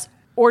kill us,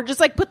 or just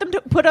like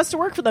put us to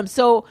work for them.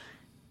 So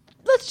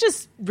let's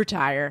just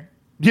retire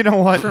You know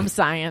what? from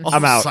science.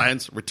 I'm out.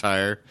 Science,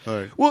 retire. All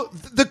right. Well,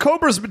 the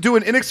Cobras do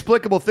an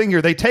inexplicable thing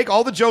here. They take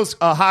all the Joes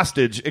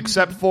hostage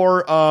except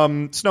for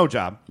Snow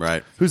Job,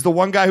 Right. Who's the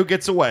one guy who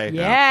gets away.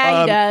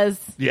 Yeah, he does.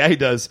 Yeah, he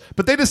does.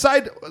 But they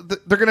decide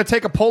they're going to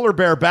take a polar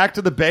bear back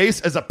to the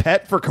base as a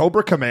pet for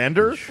Cobra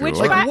Commander. Which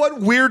like, by-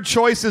 what weird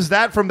choice is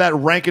that from that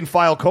rank and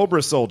file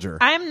Cobra soldier?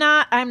 I'm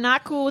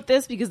not cool with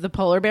this because the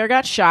polar bear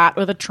got shot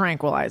with a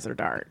tranquilizer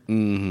dart.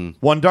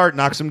 One dart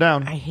knocks him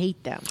down. I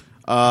hate them.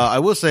 I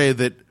will say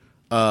that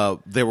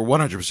they were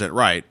 100%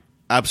 right.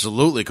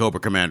 Absolutely, Cobra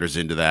Commander's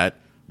into that.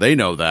 They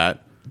know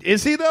that.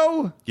 Is he,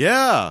 though?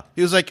 Yeah.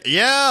 He was like,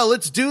 yeah,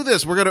 let's do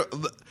this.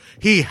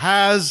 He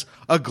has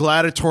a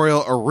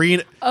gladiatorial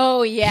arena.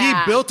 Oh,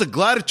 yeah. He built a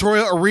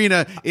gladiatorial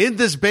arena in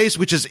this base,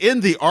 which is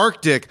in the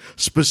Arctic,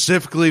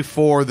 specifically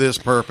for this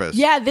purpose.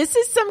 Yeah, this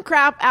is some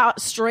crap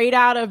straight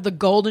out of the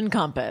Golden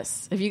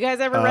Compass. Have you guys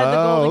ever read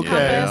the Golden okay.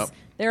 Compass? Yep.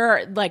 There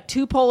are like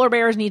two polar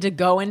bears need to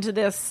go into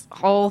this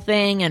whole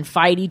thing and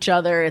fight each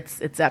other.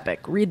 It's epic.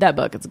 Read that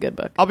book. It's a good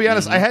book. I'll be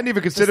honest, I hadn't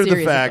even considered the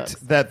series of fact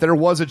books. that there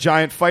was a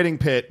giant fighting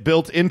pit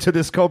built into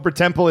this Cobra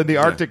temple in the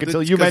Arctic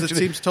until you 'cause mentioned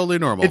it. Seems totally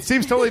normal. It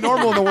seems totally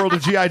normal in the world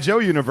of G.I. Joe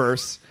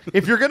universe.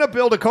 If you're going to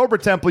build a Cobra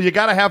temple, you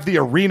got to have the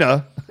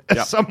arena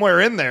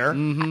somewhere in there.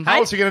 How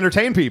else are you going to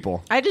entertain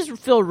people? I just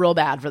feel real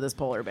bad for this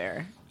polar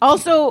bear.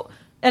 Also,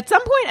 at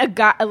some point, a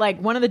guy, like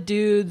one of the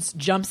dudes,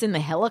 jumps in the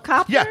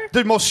helicopter. Yeah,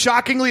 the most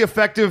shockingly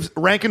effective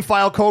rank and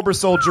file Cobra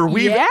soldier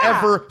we've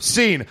ever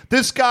seen.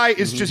 This guy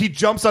is he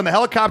jumps on the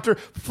helicopter,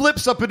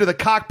 flips up into the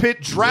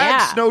cockpit,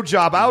 drags Snow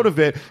Job out of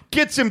it,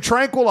 gets him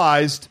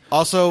tranquilized.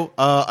 Also,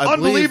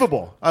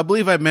 Unbelievable. I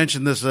believe I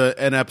mentioned this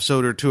an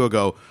episode or two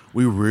ago.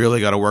 We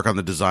really got to work on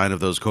the design of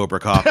those Cobra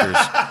copters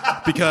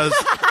because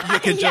you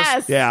can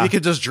just Yes. you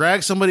can just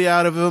drag somebody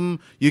out of them.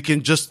 You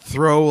can just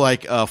throw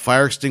like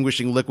fire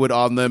extinguishing liquid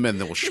on them, and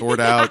they'll short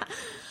out.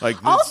 Like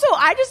this. Also,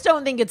 I just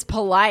don't think it's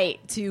polite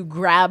to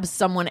grab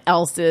someone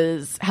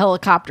else's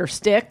helicopter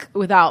stick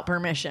without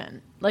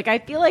permission. Like, I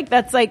feel like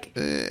that's like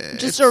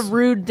just a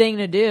rude thing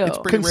to do.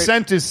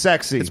 Consent is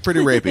sexy. It's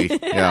pretty rapey.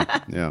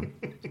 Yeah.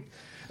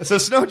 So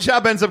Snow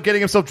Job ends up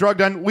getting himself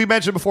drugged on. We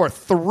mentioned before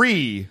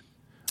 3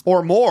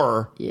 or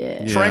more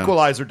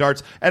tranquilizer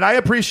darts, and I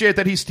appreciate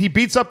that he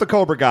beats up the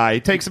Cobra guy, he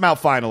takes him out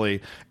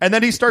finally, and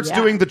then he starts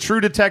doing the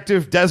True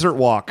Detective desert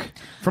walk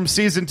from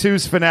season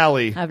 2's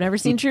finale. I've never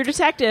seen True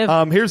Detective.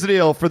 Here's the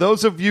deal: for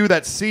those of you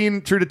that's seen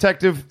True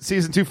Detective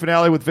season 2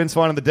 finale with Vince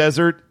Vaughn in the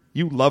desert,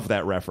 you love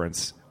that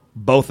reference,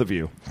 both of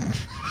you.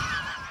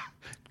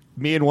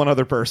 Me and one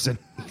other person.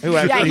 Who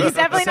yeah, actually he's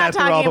definitely not sat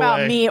through all talking the about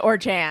way. me or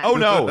Chan. Oh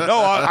no,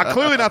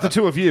 clearly not the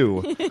two of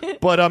you.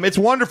 But it's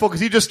wonderful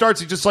because he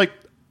just like,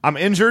 I'm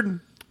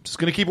injured. Just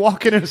gonna keep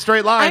walking in a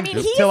straight line I mean,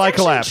 he till I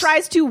essentially collapse.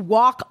 tries to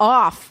walk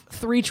off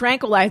 3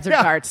 tranquilizer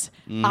Yeah. darts.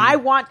 I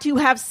want to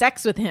have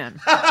sex with him.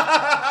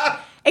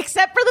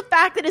 Except for the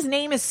fact that his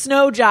name is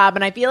Snow Job,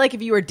 and I feel like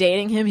if you were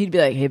dating him, he'd be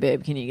like, "Hey,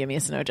 babe, can you give me a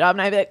snow job?"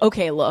 And I'd be like,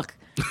 "Okay, look."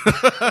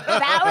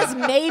 That was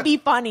maybe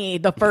funny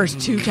the first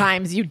 2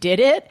 times you did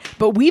it,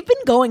 but we've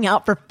been going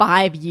out for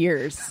 5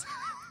 years.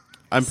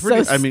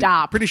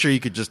 Pretty sure you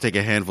could just take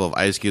a handful of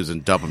ice cubes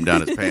and dump them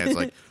down his pants.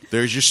 Like,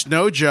 there's your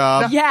Snow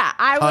Job. Yeah,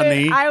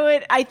 honey.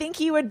 I think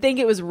he would think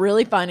it was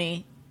really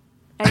funny.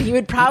 And he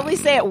would probably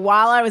say it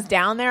while I was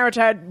down there,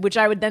 which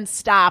I would then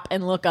stop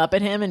and look up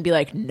at him and be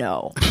like,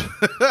 no.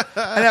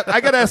 And I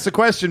got to ask the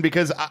question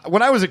because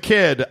when I was a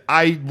kid,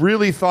 I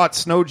really thought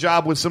Snow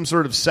Job was some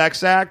sort of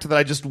sex act that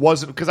I just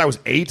wasn't, because I was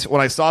 8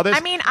 when I saw this. I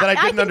mean, that I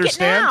didn't think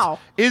understand. It now.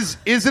 Is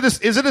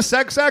it a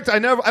sex act? I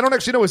don't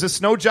actually know. Is a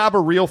Snow Job a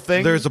real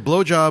thing? There's a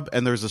blowjob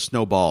and there's a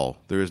snowball.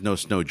 There is no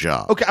snow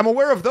job. Okay, I'm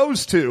aware of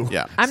those two.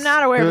 Yeah. I'm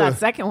not aware of that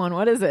second one.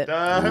 What is it?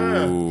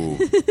 Ooh.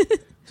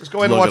 Just go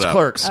ahead and Look watch it up.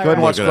 Clerks. Go All ahead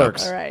and right. watch Look it up.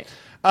 Clerks. All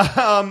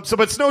right.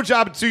 But Snow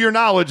Job, to your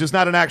knowledge, is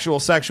not an actual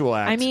sexual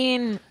act. I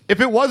mean,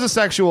 if it was a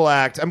sexual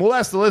act, and we'll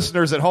ask the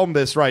listeners at home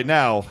this right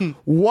now,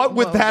 what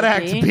would that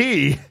act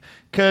be?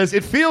 Because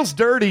it feels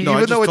dirty, No, I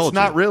even just though it's told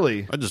not you.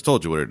 really. I just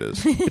told you what it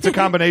is. It's a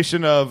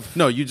combination of.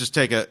 No, you just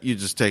take a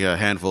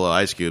handful of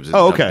ice cubes and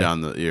Oh, dump okay. it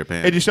down your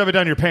pants. And you shove it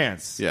down your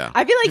pants. Yeah.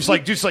 I feel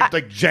like Just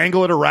like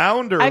jangle it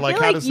around, or I like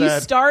feel how like does you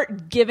that?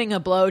 start giving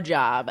a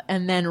blowjob,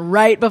 and then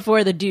right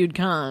before the dude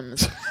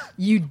comes,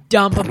 you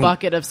dump a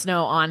bucket of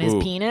snow on his Ooh,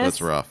 penis.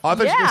 That's rough. Oh, I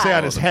thought you were going to say Yeah.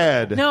 on his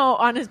head. No,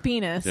 on his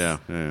penis. Yeah.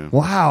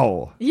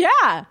 Wow,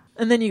 Yeah.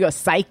 And then you go,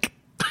 psych.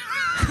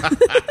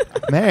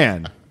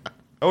 man.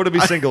 Oh, to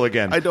be single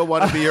again. I don't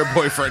want to be your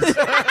boyfriend.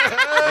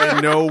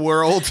 In no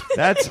world.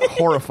 That's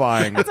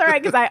horrifying. That's all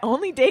right, because I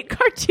only date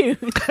cartoons.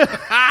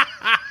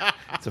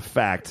 It's a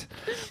fact.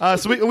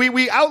 So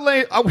we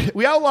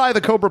outline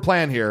the Cobra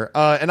plan here,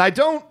 and I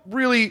don't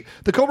really.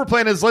 The Cobra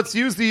plan is let's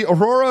use the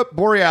Aurora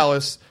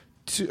Borealis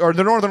or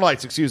the Northern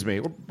Lights. Excuse me,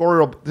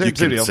 Boreal. You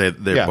can deal. say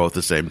they're Yeah. both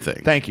the same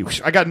thing. Thank you.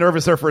 I got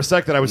nervous there for a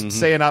sec that I was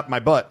saying out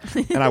my butt,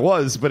 and I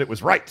was, but it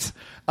was right.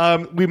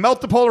 We melt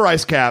the polar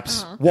ice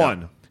caps.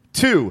 1,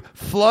 2,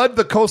 flood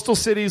the coastal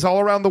cities all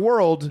around the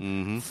world.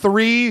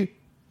 3,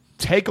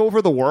 take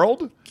over the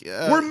world.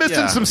 We're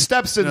missing some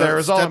steps in there.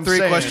 Is all I'm Step 3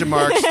 saying. question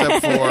mark.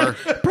 Step 4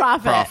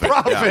 Profit.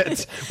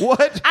 Profit.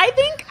 What? I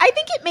think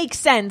it makes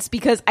sense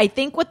because I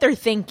think what they're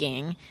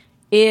thinking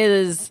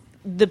is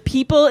the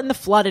people in the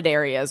flooded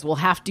areas will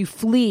have to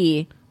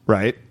flee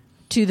Right.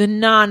 to the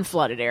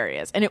non-flooded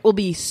areas, and it will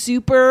be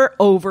super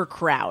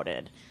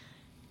overcrowded.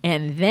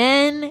 And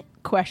then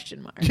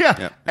question mark. Yeah.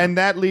 Yeah. And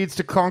that leads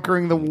to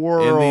conquering the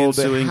world. In the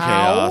ensuing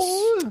How?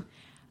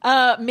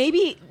 chaos.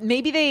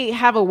 Maybe they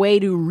have a way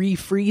to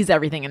refreeze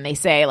everything, and they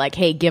say like,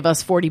 "Hey, give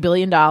us $40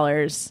 billion,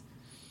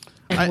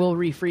 and we'll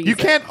refreeze." You it.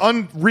 can't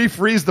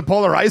refreeze the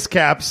polar ice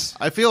caps.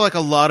 I feel like a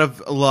lot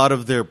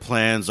of their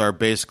plans are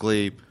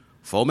basically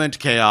foment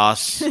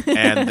chaos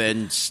and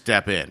then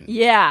step in.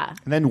 Yeah.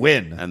 And then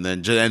win. And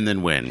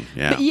then win.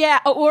 Yeah. Yeah,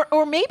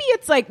 or maybe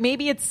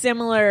it's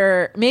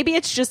similar. Maybe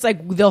it's just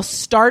like they'll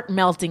start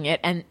melting it,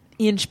 and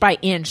inch by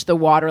inch the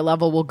water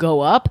level will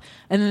go up,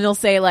 and then they'll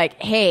say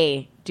like,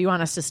 "Hey, do you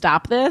want us to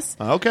stop this?"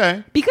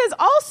 Okay. Because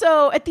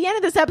also at the end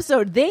of this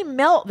episode, they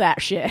melt that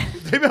shit,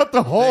 They melt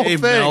the whole They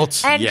thing.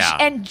 melt. and Yeah.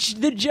 and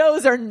the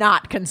Joes are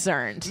not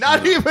concerned.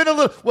 Not even a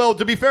little. Well,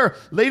 to be fair,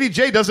 Lady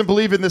J doesn't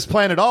believe in this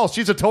plan at all.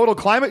 She's a total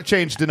climate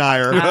change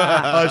denier.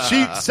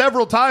 She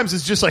several times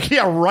is just like,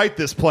 yeah, write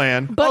this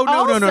plan. But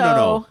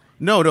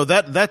No,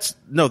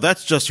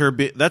 that's just her.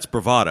 That's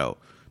bravado.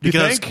 You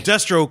Because think?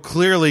 Destro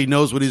clearly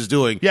knows what he's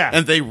doing. Yeah.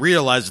 And they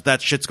realize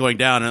that shit's going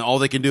down, and all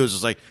they can do is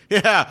just like,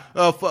 yeah,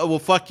 well,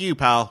 fuck you,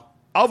 pal.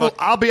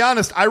 I'll be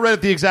honest. I read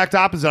it the exact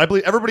opposite. I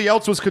believe everybody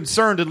else was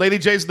concerned, and Lady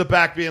J's in the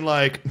back being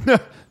like,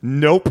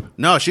 "Nope,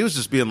 No, she was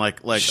just being like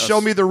show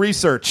me the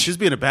research." She's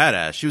being a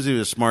badass. She was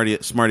even a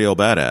smarty old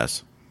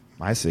badass.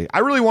 I see. I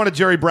really wanted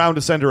Jerry Brown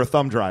to send her a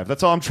thumb drive.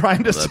 That's all I'm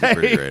trying to That'd say. be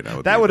pretty great. I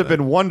would That agree would have with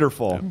been that.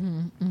 wonderful.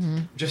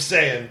 Just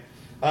saying.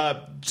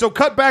 So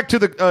cut back to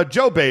the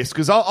Joe base,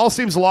 because all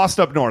seems lost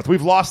up north.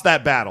 We've lost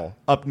that battle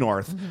up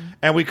north.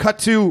 And we cut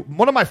to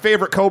one of my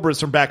favorite Cobras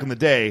from back in the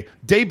day,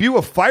 debut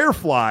of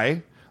Firefly,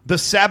 the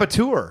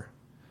Saboteur.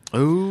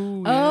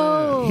 Ooh.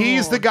 Oh,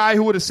 He's the guy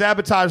who would have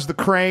sabotaged the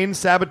crane,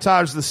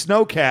 sabotaged the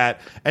snowcat,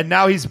 and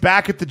now he's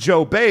back at the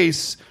Joe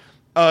base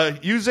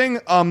using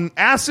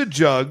acid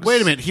jugs.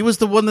 Wait a minute. He was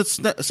the one that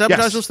sabotaged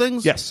Yes. those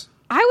things? Yes.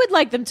 I would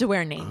like them to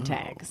wear name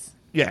tags.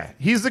 Yeah,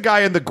 he's the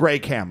guy in the gray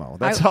camo.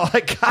 That's all I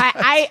got.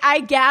 I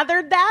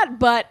gathered that,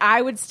 but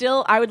I would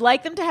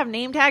like them to have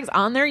name tags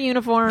on their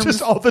uniforms.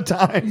 Just all the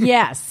time.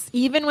 Yes,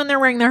 even when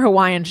they're wearing their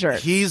Hawaiian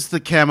shirts. He's the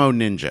camo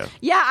ninja.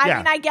 Yeah, I Yeah.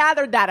 mean, I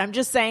gathered that. I'm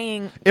just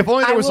saying. If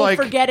only there I was, will like-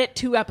 forget it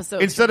 2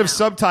 episodes Instead from of now.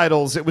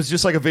 subtitles, it was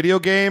just like a video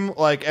game,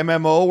 like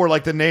MMO, where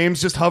like the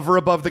names just hover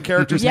above the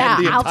character's Yeah,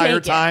 head the I'll entire take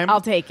it. time. I'll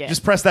take it.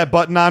 Just press that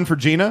button on for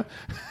Gina.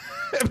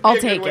 I'll Be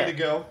a good take way it. to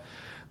go.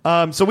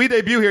 So we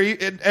debut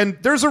here, and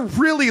there's a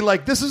really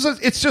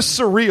it's just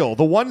surreal.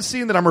 The one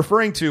scene that I'm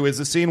referring to is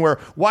the scene where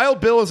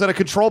Wild Bill is at a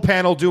control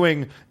panel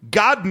doing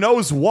God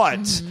knows what.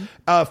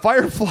 Mm-hmm.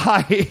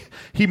 Firefly,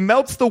 he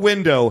melts the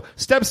window,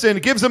 steps in,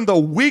 gives him the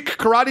weak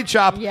karate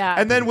chop, Yeah.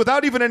 and then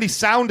without even any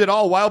sound at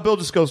all, Wild Bill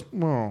just goes,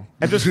 oh,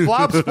 and just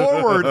flops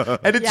forward,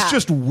 and it's Yeah.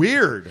 just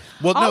weird.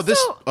 Well, Also, no,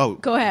 this. Oh,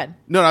 go ahead.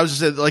 No, I was just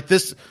saying, like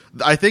this.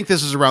 I think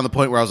this is around the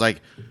point where I was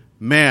like,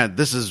 man,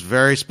 this is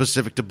very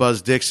specific to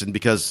Buzz Dixon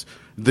because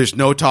there's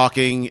no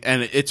talking,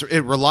 and it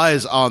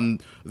relies on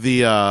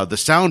the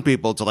sound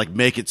people to like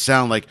make it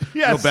sound like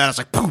Yes. real bad. It's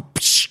like poop,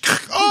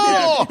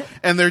 oh,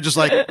 and they're just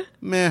like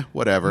meh,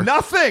 whatever.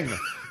 Nothing.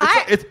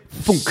 It's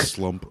funk.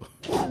 Slump.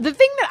 The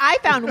thing that I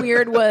found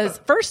weird was,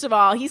 first of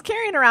all, he's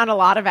carrying around a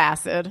lot of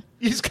acid.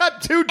 He's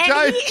got 2 And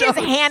giant he is jugs.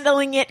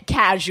 handling it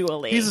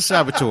casually. He's a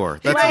saboteur.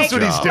 That's Like- his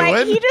what he's job. doing.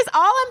 Like, he just,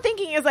 all I'm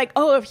thinking is like,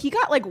 oh, if he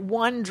got like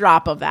 1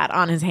 drop of that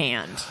on his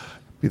hand.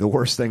 Be the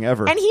worst thing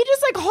ever. And he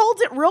just like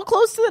holds it real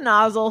close to the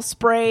nozzle,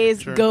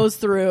 sprays, goes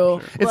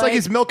through. It's like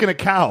he's milking a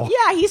cow.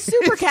 Yeah, he's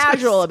super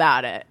casual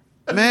about it.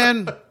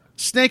 Man,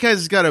 Snake Eyes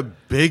has got a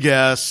big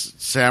ass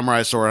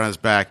samurai sword on his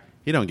back.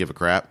 He don't give a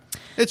crap.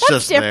 It's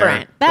That's just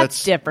different. there.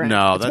 That's different.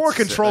 No, It's that's more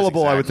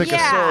controllable, I would think.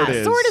 exactly- A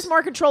Yeah, sword is.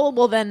 more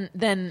controllable than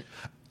And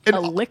a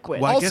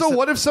liquid. Well, I guess Also, it-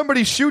 what if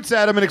somebody shoots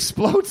at him and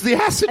explodes the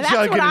acid And that's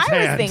jug what in his I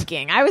was hand?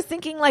 thinking. I was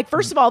thinking, like,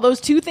 first of all,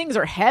 those 2 things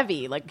are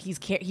heavy. Like he's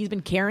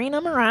been carrying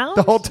them around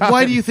The whole time.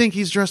 Why do you think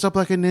he's dressed up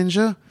like a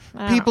ninja?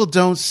 People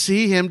don't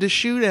see him to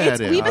shoot at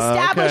him. We've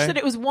established okay. that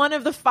it was one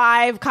of the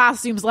 5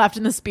 costumes left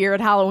in the Spirit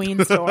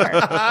Halloween store.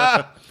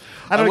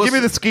 I don't know. will Give me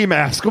say- the ski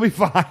mask. We'll be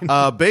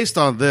fine. Based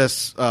on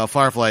this,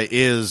 Firefly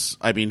is.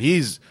 I mean,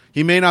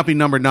 he may not be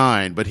number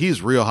 9, but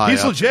he's real high.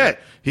 He's up legit. there.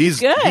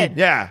 He's good.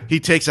 Yeah. He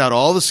takes out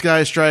all the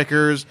Sky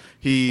Strikers.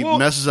 He Well-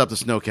 messes up the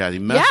Snowcat. He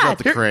messes Yeah. up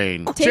the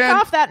crane. Take Jen-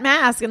 off that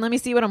mask and let me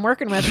see what I'm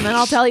working with, and then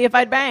I'll tell you if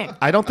I'd bang.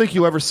 I don't think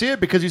you ever see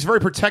it because he's very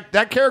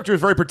that character is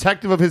very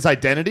protective of his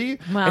identity,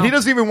 Well. and he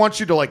doesn't even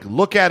want you to like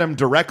look at him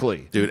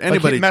directly. Dude, Like,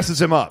 anybody it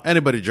messes him up.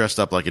 Anybody dressed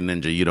up like a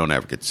ninja, you don't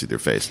ever get to see their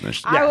face. In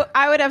this.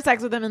 I would have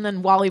sex with him, and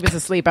then while he was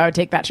asleep, I would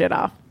take that shit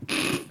off.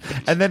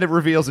 And then it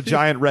reveals a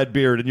giant red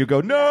beard, and you go,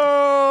 "No!"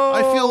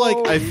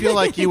 I feel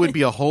like you would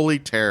be a holy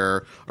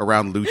terror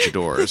around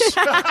luchadors.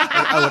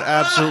 I would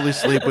absolutely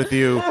sleep with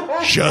you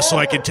just so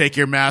I can take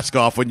your mask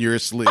off when you're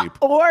asleep.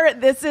 Or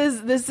this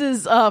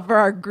is for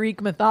our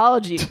Greek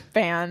mythology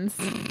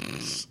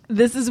fans.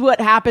 This is what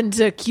happened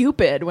to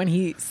Cupid when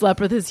he slept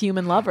with his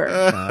human lover.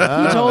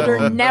 He told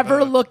her,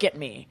 "Never look at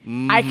me.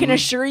 I can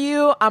assure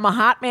you, I'm a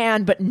hot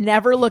man, but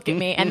never look at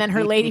me." And then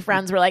her lady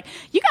friends were like,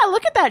 "You gotta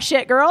look at that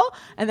shit, girl."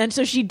 And then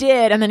so she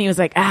did, and then he was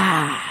like,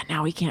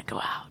 now we can't go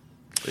out.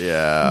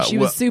 Yeah, She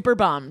was super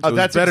bummed.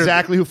 That's better-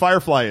 exactly who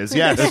Firefly is.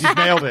 Yes, you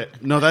nailed it.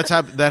 no, that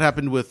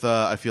happened with.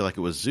 I feel like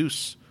it was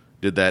Zeus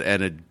did that,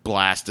 and it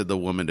blasted the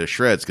woman to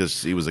shreds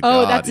because he was a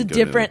god. That's a He'd go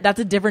different. to- That's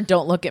a different.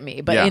 Don't look at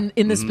me. But Yeah.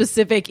 in the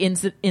specific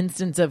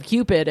instance of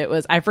Cupid, it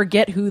was I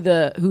forget who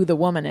the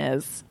woman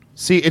is.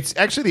 See, it's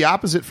actually the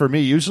opposite for me.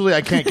 Usually,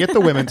 I can't get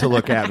the women to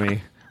look at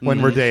me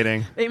when we're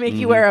dating. They make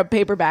you wear a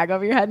paper bag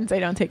over your head and say,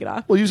 "Don't take it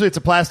off." Well, usually it's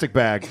a plastic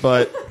bag,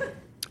 but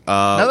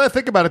now that I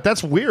think about it,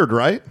 that's weird,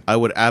 right? I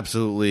would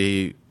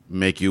absolutely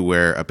make you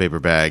wear a paper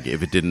bag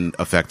if it didn't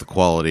affect the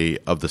quality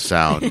of the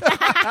sound.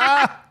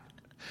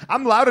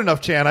 I'm loud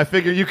enough, Chan. I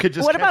figure you could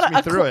just What catch about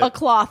me through a it.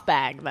 cloth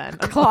bag then?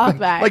 A cloth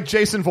bag. Like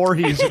Jason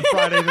Voorhees in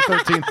Friday the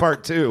 13th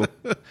Part 2,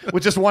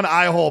 with just one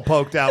eye hole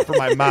poked out from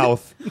my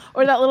mouth.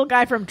 Or that little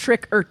guy from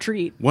Trick or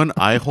Treat. One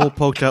eye hole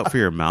poked out for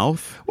your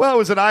mouth? Well, it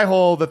was an eye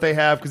hole that they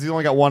have because he's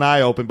only got one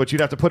eye open, but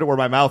you'd have to put it where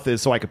my mouth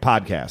is so I could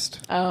podcast.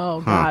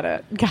 Oh, got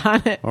it.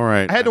 Got it. All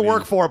right. I had to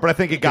work for it, but I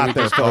think it got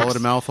there, Just call folks. it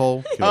a mouth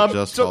hole? Can we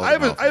just So call it I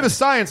have mouth I have a hole?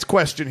 science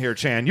question here,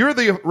 Chan. You're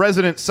the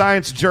resident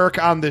science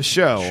jerk on this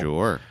show.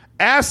 Sure.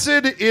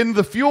 Acid in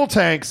the fuel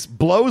tanks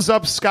blows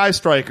up Sky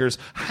Strikers.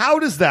 How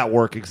does that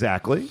work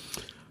exactly?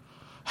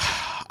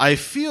 I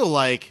feel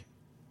like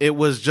it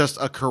was just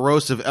a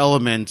corrosive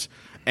element,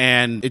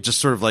 and it just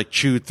sort of like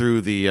chewed through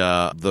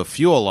the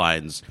fuel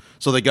lines.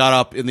 So they got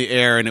up in the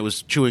air, and it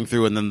was chewing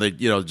through, and then they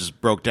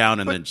just broke down,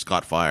 and then just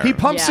caught fire. He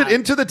pumps Yeah. it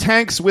into the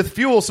tanks with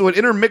fuel, so it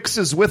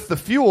intermixes with the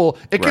fuel.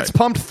 It gets Right.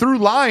 pumped through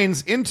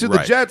lines into the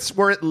Right. jets,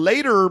 where it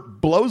later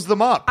blows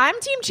them up. I'm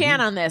Team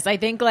Chan on this. I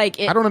think like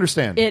it, I don't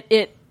understand.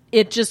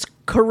 It just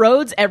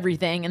corrodes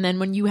everything, and then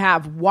when you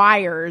have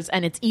wires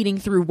and it's eating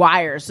through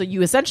wires, so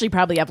you essentially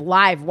probably have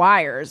live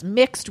wires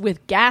mixed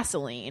with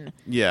gasoline.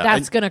 Yeah,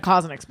 that's and going to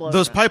cause an explosion.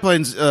 Those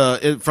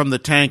pipelines from the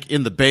tank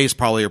in the base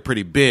probably are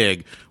pretty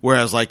big,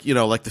 whereas like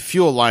the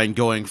fuel line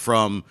going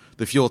from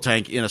the fuel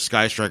tank in a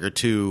Sky Striker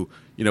to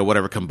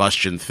whatever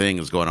combustion thing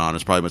is going on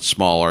is probably much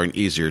smaller and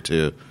easier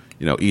to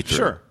eat through.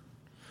 Sure.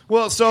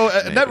 Well, so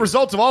net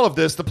result of all of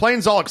this, the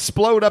planes all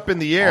explode up in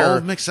the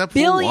air. All except for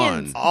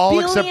billions, one. All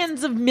except-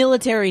 billions of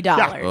military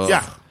dollars.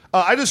 Yeah.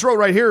 I just wrote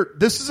right here,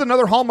 this is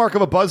another hallmark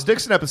of a Buzz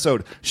Dixon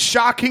episode.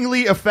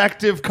 Shockingly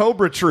effective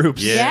Cobra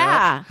troops.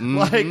 Yeah.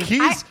 Like,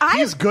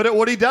 he's good at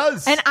what he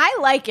does. And I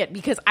like it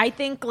because I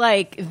think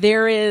like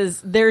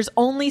there's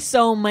only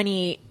so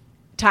many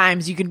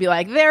times you can be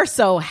like, they're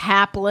so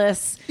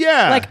hapless.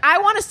 Yeah. Like I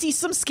want to see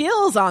some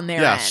skills on their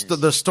Yeah, end.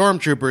 the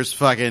stormtroopers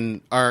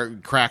fucking are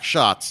crack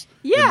shots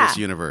in this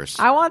universe.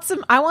 I want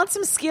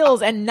some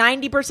skills, and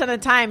 90% of the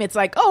time it's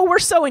like, oh, we're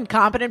so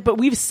incompetent, but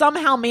we've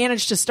somehow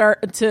managed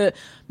to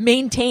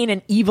maintain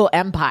an evil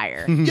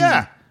empire.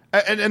 Yeah.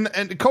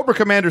 And Cobra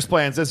Commander's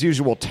plans, as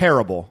usual,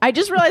 terrible. I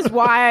just realized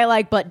why I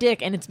like Butt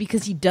Dick, and it's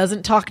because he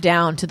doesn't talk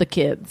down to the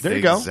kids. There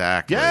you go.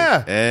 Exactly.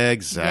 Yeah.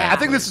 Exactly. Yeah. I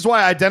think this is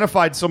why I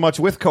identified so much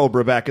with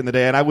Cobra back in the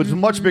day, and I was a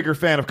much bigger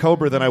fan of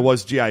Cobra than I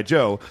was G.I.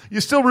 Joe. You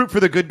still root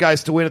for the good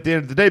guys to win at the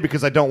end of the day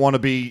because I don't want to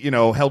be,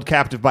 held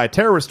captive by a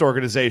terrorist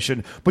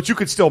organization, but you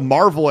could still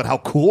marvel at how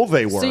cool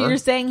they were. So you're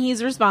saying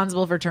he's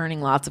responsible for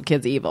turning lots of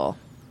kids evil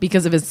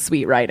because of his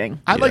sweet writing.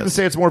 I'd like to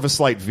say it's more of a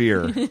slight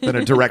veer than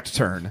a direct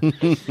turn.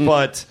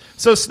 But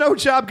so Snow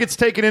Job gets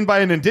taken in by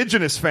an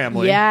indigenous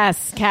family.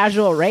 Yes,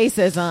 casual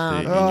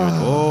racism.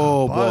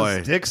 Oh, Buzz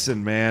boy.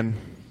 Dixon, man.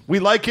 We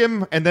like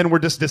him, and then we're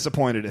just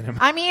disappointed in him.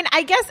 I mean,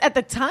 I guess at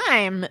the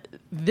time,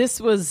 this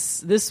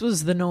was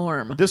the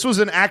norm. This was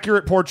an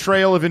accurate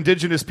portrayal of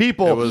indigenous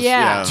people. It was,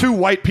 Yeah. Two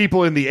white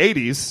people in the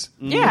 80s.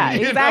 Yeah,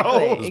 You exactly.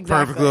 know? It's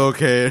exactly. perfectly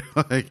okay.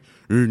 Like,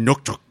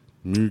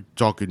 you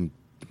talking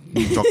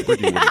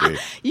pretty one day.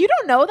 You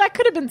don't know. That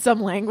could have been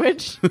some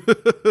language.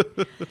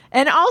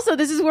 And also,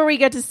 this is where we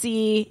get to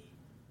see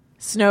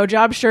Snow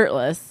Job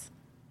shirtless.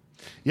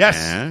 Yes.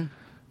 Eh?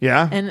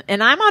 Yeah.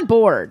 And I'm on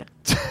board.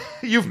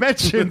 You've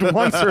mentioned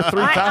once or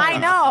three times. I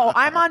know.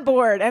 I'm on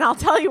board, and I'll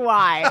tell you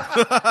why.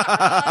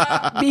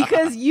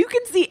 Because you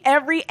can see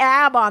every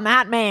ab on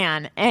that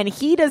man, and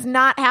he does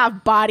not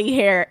have body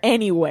hair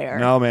anywhere.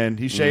 No, man.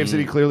 He shaves it.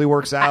 He clearly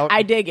works out.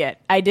 I dig it.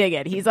 I dig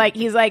it. He's like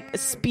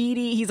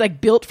speedy. He's like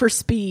built for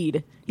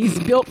speed. He's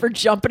built for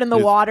jumping in the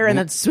water and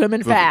then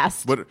swimming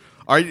fast. What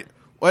are you?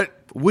 What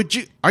would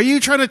you? Are you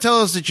trying to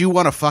tell us that you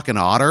want a fucking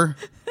otter?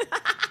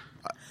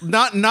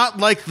 Not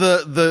like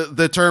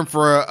the term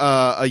for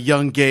a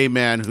young gay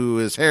man who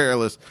is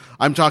hairless.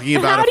 I'm talking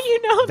about How do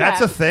you know That's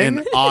that? a thing?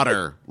 an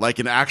otter, like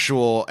an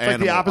actual like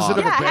animal. the opposite otter.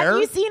 of a Yeah, bear?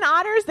 have you seen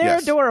otters? They're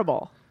Yes.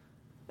 adorable.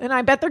 And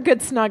I bet they're good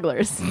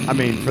snugglers. I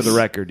mean, for the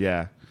record,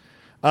 yeah.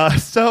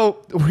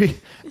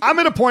 I'm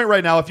at a point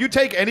right now. If you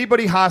take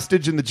anybody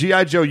hostage in the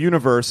G.I. Joe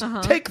universe,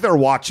 take their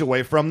watch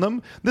away from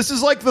them. This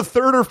is like the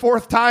third or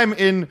fourth time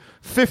in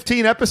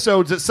 15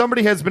 episodes that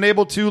somebody has been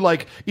able to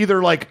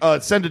either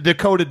send a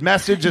decoded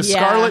message as Yeah.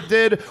 Scarlet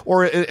did,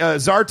 or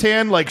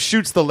Zartan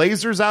shoots the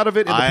lasers out of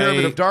it in the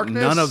Pyramid of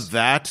Darkness.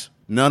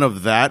 None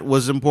of that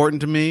was important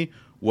to me.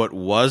 What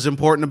was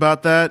important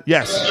about that?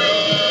 Yes.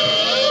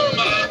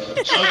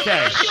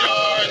 Okay.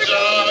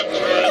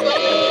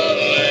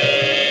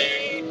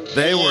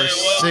 They were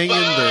singing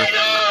their.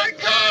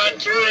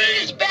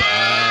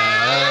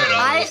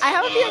 I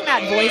have a feeling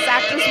that voice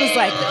actress was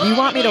like, you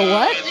want me to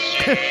what?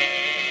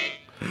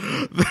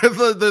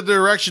 the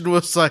direction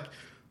was like,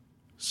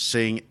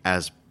 sing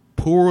as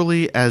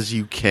poorly as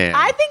you can.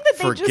 I think that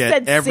they just Forget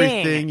said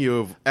everything sing.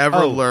 you've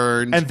ever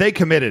learned. And they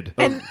committed.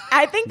 And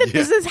I think that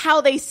this is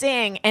how they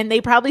sing. And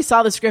they probably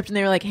saw the script and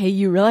they were like, hey,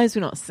 you realize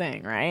we don't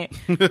sing, right?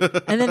 And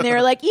then they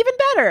were like, even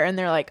better. And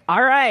they're like,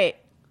 all right,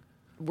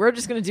 we're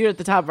just going to do it at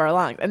the top of our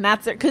lungs. And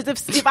that's it. Because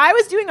if I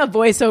was doing a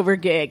voiceover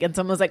gig and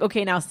someone was like,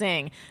 okay, now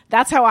sing,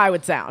 that's how I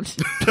would sound.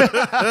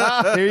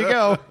 There you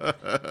go.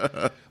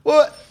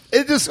 Well,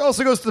 it just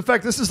also goes to the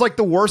fact this is like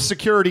the worst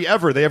security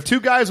ever. They have two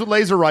guys with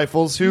laser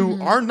rifles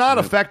who are not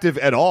effective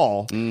at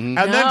all. And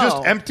then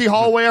just empty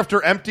hallway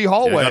after empty We're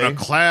hallway. gonna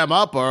clam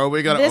up, or are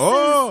we gonna?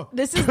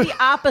 This is the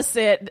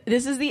opposite.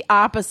 This is the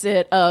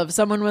opposite of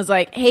someone was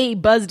like, hey,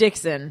 Buzz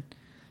Dixon,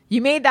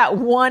 you made that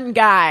one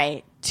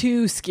guy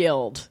too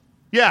skilled.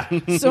 Yeah.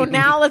 So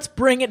now let's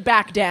bring it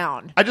back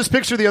down. I just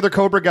picture the other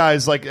Cobra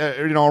guys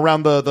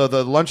around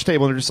the lunch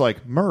table and they're just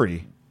like,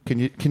 Murray, can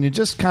you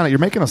just kind of, you're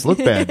making us look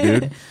bad,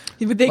 dude.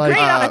 They grade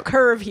on a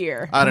curve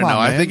here. I don't Come know.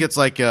 on, I man. think it's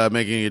like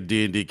making a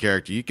D&D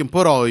character. You can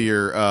put all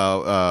your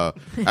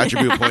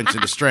attribute points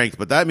into strength,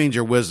 but that means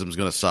your wisdom's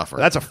going to suffer.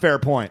 That's a fair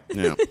point.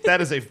 Yeah.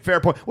 That is a fair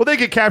point. Well, they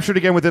get captured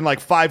again within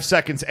 5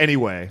 seconds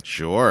anyway.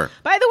 Sure.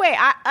 By the way,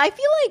 I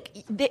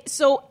feel like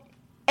so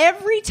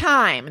every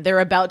time they're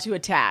about to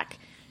attack,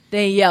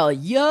 they yell,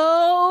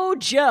 "Yo,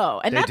 Joe,"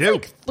 and They that's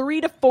do.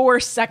 3 to 4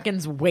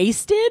 seconds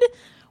wasted.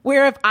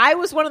 Where if I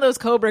was one of those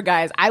Cobra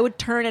guys, I would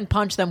turn and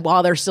punch them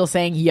while they're still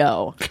saying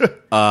 "yo."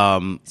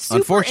 Super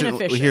Unfortunately,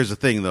 inefficient. here's the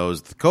thing, though: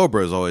 is the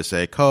Cobras always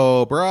say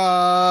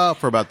 "Cobra"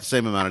 for about the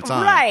same amount of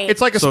time. Right.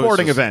 It's like a So it's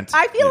sporting just- event.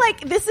 I feel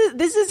like this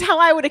is how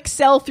I would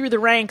excel through the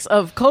ranks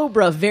of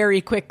Cobra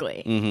very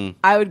quickly. Mm-hmm.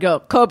 I would go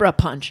Cobra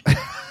punch.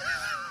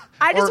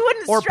 I just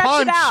wouldn't or stretch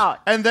punch it out.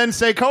 and then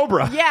say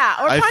Cobra. Yeah,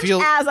 or I punch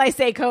feel- as I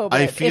say Cobra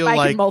I if feel I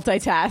like can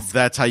multitask.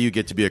 That's how you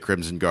get to be a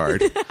Crimson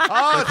Guard.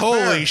 Oh, Like,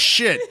 holy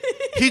shit!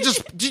 Did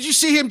you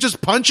see him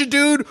just punch a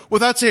dude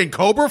without saying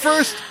Cobra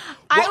first?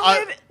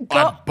 I would go-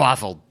 I'm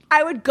baffled.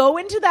 I would go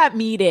into that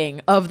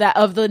meeting of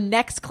the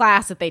next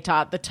class that they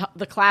taught,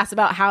 the class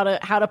about how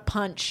to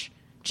punch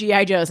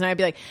G.I. Joes, and I'd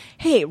be like,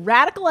 hey,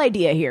 radical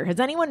idea here. Has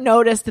anyone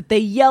noticed that they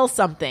yell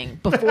something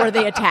before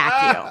they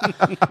attack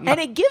you? And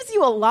it gives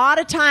you a lot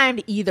of time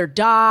to either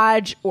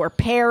dodge or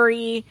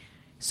parry.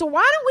 So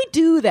why don't we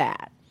do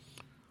that?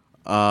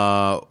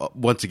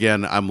 Once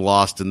again, I'm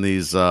lost in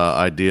these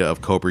idea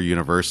of Cobra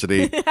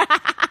University.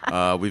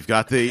 We've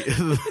got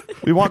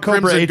We want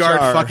Cobra Crimson Guard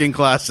HR. fucking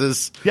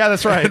classes. Yeah,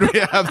 that's right. And we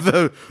have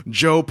the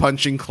Joe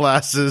punching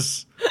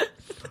classes.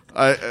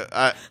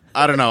 I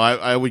don't know.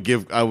 I would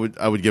give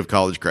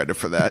college credit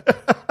for that.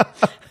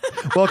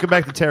 Welcome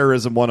back to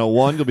Terrorism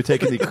 101. You'll be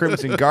taking the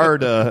Crimson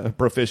Guard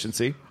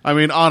proficiency. I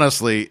mean,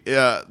 honestly,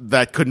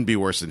 that couldn't be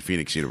worse than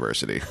Phoenix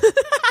University.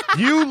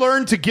 You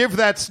learned to give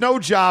that snow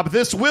job.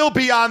 This will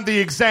be on the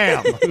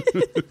exam.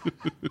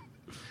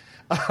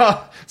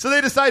 So they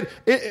decide,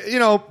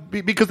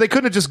 because they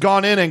couldn't have just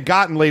gone in and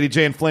gotten Lady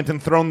Jane Flint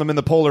and thrown them in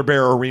the polar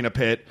bear arena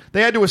pit.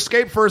 They had to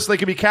escape first so they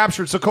could be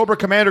captured so Cobra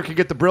Commander could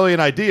get the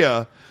brilliant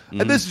idea.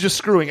 And this is just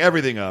screwing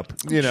everything up,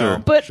 Sure.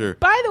 But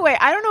by the way,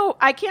 I don't know.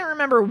 I can't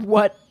remember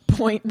what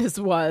point this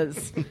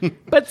was.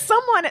 But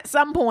someone at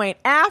some point,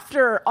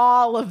 after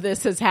all of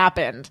this has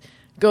happened,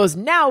 goes,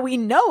 now we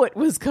know it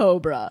was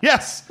Cobra.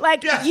 Yes.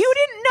 Like, yes. you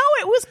didn't know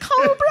it was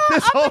Cobra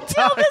This up whole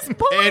until time. this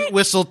point. Ant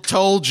Whistle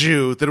told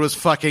you that it was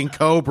fucking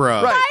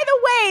Cobra. Right. By the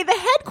way, the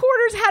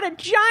headquarters had a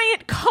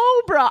giant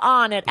cobra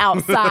on it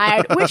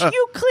outside, which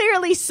you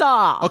clearly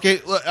saw. Okay,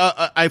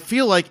 I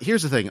feel like,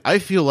 here's the thing. I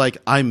feel like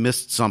I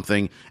missed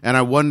something, and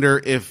I wonder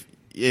if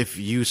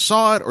you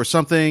saw it or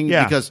something.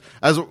 Yeah.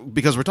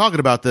 Because we're talking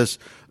about this,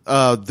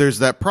 there's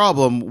that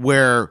problem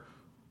where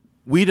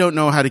we don't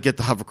know how to get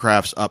the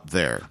hovercrafts up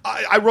there.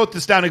 I wrote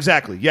this down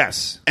exactly.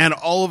 Yes. And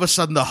all of a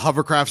sudden, the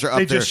hovercrafts are up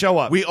They there. just show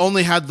up. We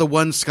only had the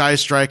one Sky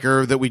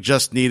Striker that we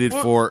just needed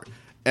for...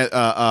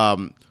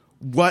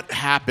 what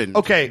happened?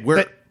 Okay.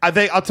 Where...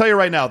 I'll tell you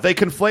right now, they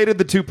conflated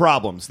the two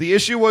problems. The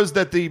issue was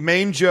that the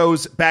main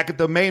Joes back at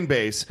the main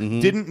base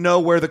didn't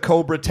know where the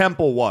Cobra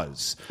Temple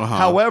was.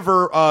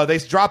 However, they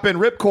drop in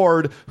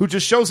Ripcord, who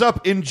just shows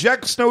up,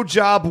 injects Snow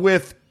Job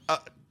with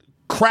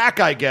crack,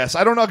 I guess.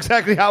 I don't know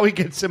exactly how he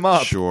gets him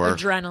up. Sure.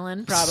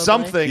 Adrenaline, probably.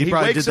 Something. He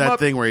probably wakes did him that up.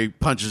 thing where he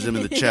punches him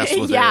in the chest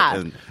with Yeah. it.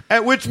 And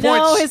At which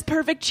point... No, his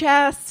perfect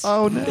chest.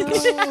 Oh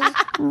no,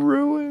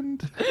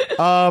 ruined.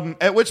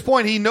 At which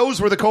point he knows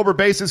where the Cobra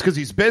base is because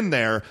he's been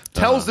there,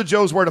 tells the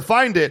Joes where to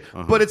find it,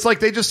 but it's like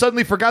they just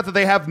suddenly forgot that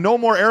they have no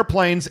more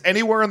airplanes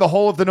anywhere in the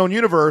whole of the known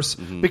universe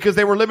because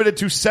they were limited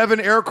to 7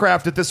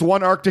 aircraft at this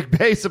one Arctic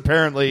base,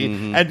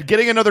 apparently, and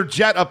getting another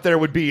jet up there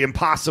would be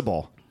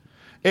impossible.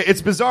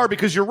 It's bizarre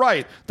because you're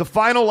right. The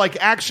final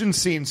action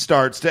scene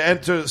starts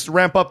to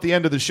ramp up the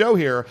end of the show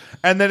here,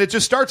 and then it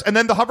just starts, and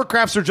then the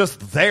hovercrafts are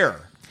just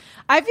there.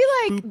 I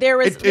feel like there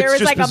was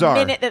just like bizarre. a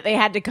minute that they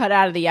had to cut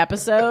out of the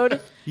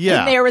episode. Yeah.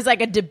 And there was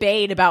like a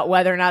debate about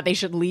whether or not they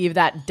should leave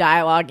that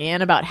dialogue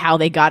in about how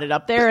they got it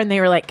up there, and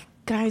they were like,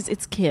 guys,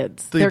 it's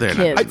kids. They're They're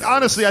not- kids.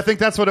 Honestly, I think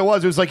that's what it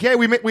was. It was like, yeah,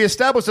 we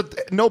established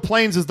that no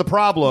planes is the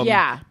problem.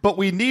 Yeah. But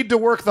we need to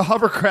work the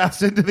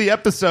hovercrafts into the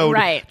episode.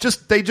 Right.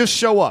 They just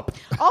show up.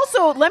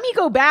 Also, let me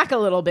go back a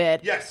little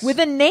bit. Yes. With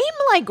a name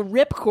like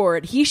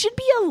Ripcord, he should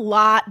be a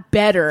lot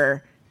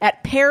better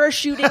at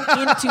parachuting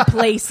into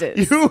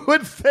places. You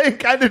would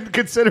think. I didn't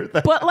consider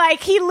that. But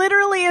he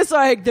literally is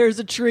like, there's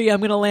a tree, I'm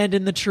going to land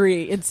in the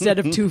tree instead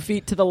of 2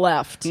 feet to the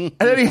left. And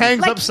then he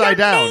hangs upside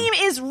your down. name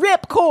is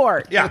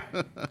Ripcord. Yeah.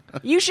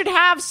 You should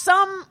have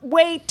some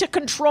way to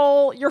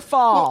control your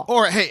fall.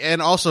 Or, hey,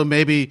 and also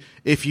maybe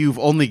if you've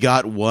only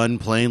got one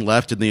plane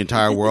left in the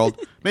entire world,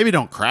 maybe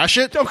don't crash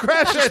it. Don't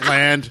crash it.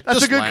 Land. That's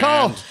Just a good land.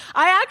 call.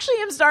 I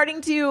actually am starting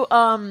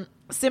to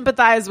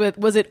sympathize with,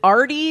 was it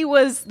Artie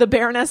was the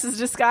Baroness's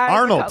disguise?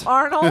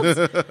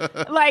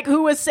 Arnold.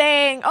 Who was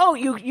saying, oh,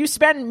 you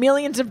spend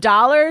millions of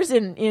dollars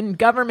in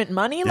government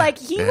money? He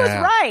was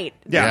right.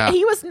 Yeah.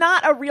 He was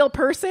not a real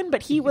person,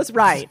 but he was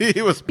right.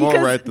 He was more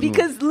right than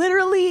because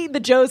literally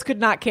the Joes could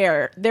not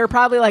care. They're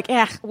probably like,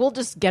 we'll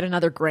just get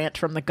another grant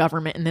from the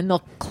government and then they'll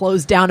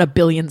close down 1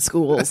 billion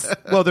schools.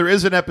 Well, there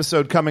is an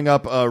episode coming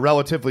up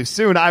relatively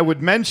soon. I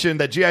would mention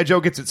that G.I.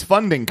 Joe gets its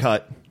funding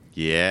cut.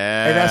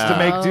 Yeah. It has to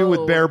make do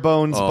with bare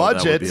bones that would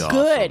budget. be awesome.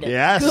 Good.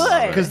 Yes.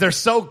 Good. Because they're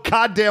so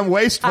goddamn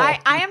wasteful. I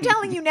am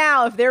telling you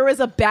now, if there was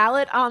a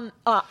ballot on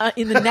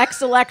in the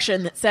next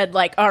election that said,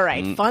 all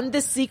right, fund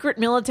this secret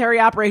military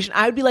operation,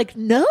 I would be like,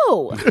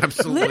 no.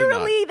 Absolutely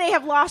Literally, they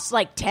have lost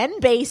 10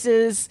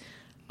 bases,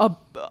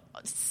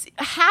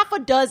 half a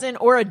dozen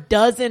or a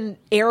dozen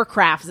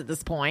aircrafts at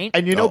this point.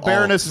 And all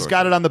Baroness has sorts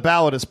got it on the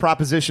ballot as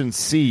Proposition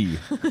C.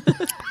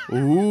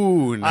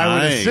 Ooh, nice. I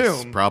would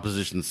assume.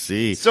 Proposition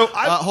C. So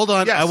hold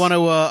on. yes. I want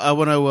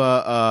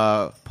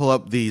to pull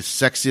up the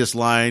sexiest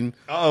line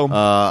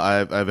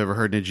I've ever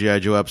heard in a G.I.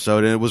 Joe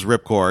episode, and it was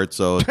Ripcord.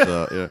 So it's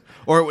yeah.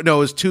 Or no, it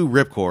was 2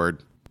 Ripcord.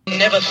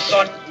 Never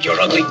thought your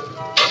ugly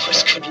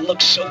puss could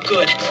look so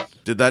good.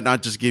 Did that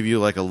not just give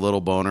you a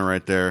little boner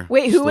right there?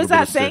 Wait, Just who a was little bit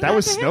that of saying sick? That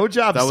was to him?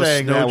 Snowjob That was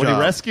saying that when he Snowjob.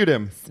 rescued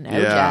him. No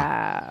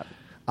Yeah. job.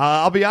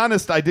 I'll be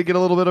honest, I did get a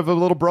little bit of a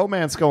little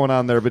bromance going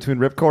on there between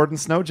Ripcord and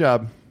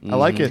Snowjob. I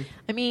like it.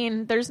 I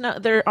mean,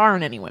 there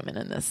aren't any women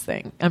in this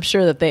thing. I'm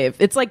sure that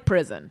it's like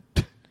prison.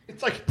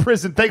 It's like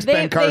prison. Thanks,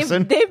 Ben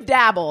Carson. They've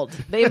dabbled.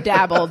 They've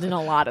dabbled in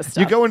a lot of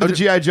stuff. You go into the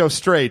G.I. Joe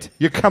straight,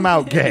 you come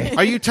out gay.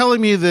 Are you telling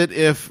me that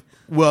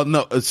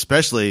no,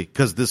 especially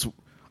because this,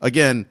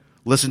 again,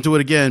 listen to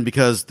it again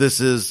because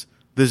this is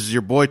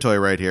your boy toy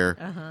right here.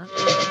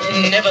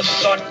 Never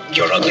thought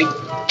your ugly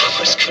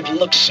puss could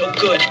look so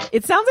good.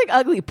 It sounds like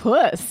Ugly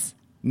Puss.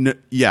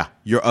 Yeah,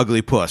 your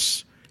ugly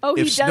puss. Oh,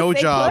 he does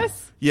say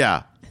puss?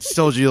 Yeah.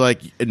 Told you,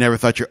 like, I never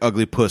thought your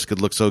ugly puss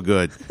could look so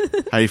good.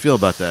 How do you feel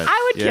about that?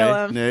 I would kill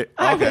him. Nay?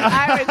 I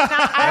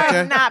Okay.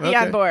 would not be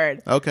on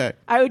board. Okay.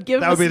 I would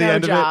give him a would be the snow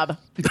end of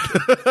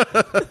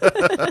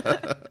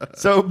job.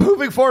 So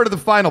moving forward to the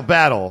final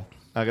battle.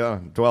 I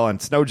don't dwell on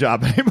snow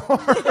job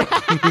anymore.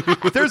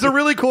 There's a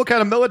really cool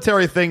kind of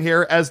military thing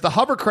here as the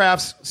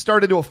hovercrafts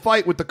start into a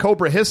fight with the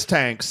Cobra Hiss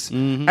tanks,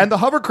 and the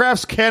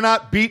hovercrafts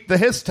cannot beat the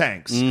Hiss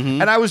tanks.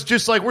 And I was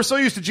just like, we're so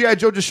used to G.I.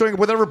 Joe just showing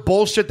whatever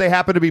bullshit they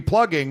happen to be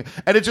plugging,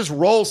 and it just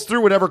rolls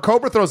through whatever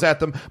Cobra throws at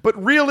them. But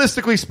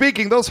realistically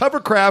speaking, those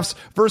hovercrafts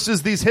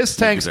versus these Hiss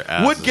tanks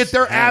would get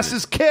their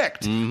asses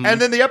kicked. And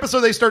then the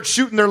episode they start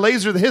shooting their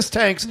laser, the Hiss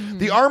tanks,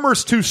 the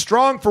armor's too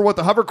strong for what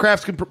the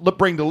hovercrafts can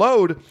bring to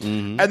load,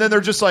 and then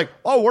they're just like,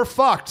 oh, we're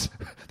fucked.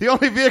 The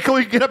only vehicle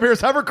we can get up here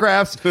is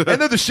hovercrafts,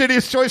 and they're the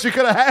shittiest choice we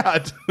could have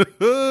had.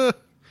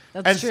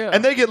 That's true.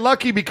 And they get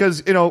lucky because,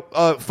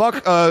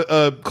 fuck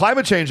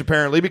climate change,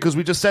 apparently, because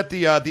we just set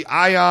the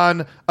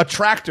Ion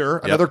Attractor,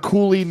 another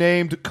coolly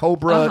named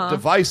Cobra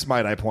device,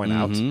 might I point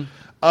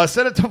out,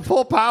 set it to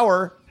full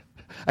power.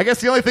 I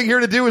guess the only thing here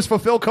to do is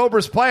fulfill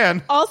Cobra's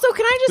plan. Also,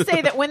 can I just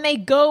say that when they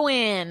go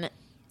in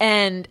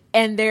and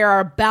they are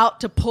about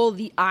to pull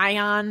the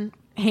Ion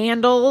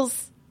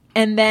handles,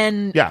 and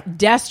then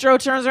Destro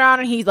turns around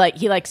and he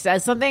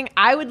says something,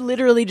 I would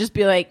literally just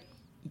be like,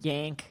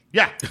 yank.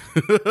 Yeah.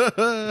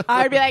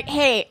 I'd be like,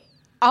 hey,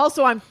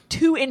 also I'm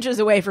 2 inches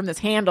away from this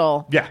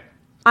handle. Yeah.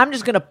 I'm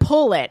just going to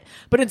pull it.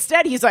 But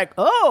instead he's like,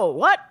 oh,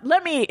 what?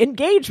 Let me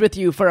engage with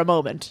you for a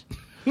moment.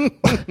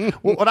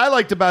 Well, what I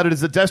liked about it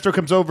is that Destro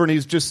comes over and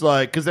he's just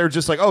like, because they're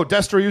just like, oh,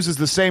 Destro uses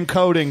the same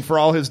coding for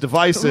all his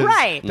devices.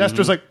 Right.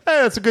 Destro's like,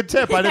 hey, that's a good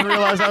tip. I didn't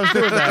realize I was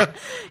doing that.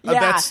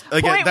 Yeah.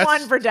 Point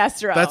one for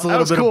Destro. That's a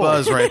little bit cool. of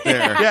buzz right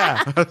there.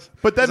 Yeah.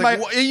 But then Like,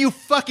 you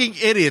fucking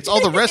idiots.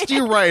 All the rest of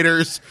you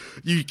writers,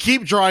 you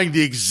keep drawing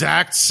the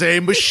exact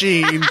same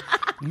machine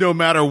no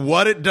matter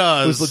what it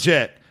does. it was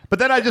legit. But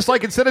then I just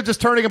like, instead of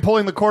just turning and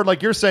pulling the cord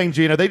like you're saying,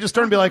 Gina, they just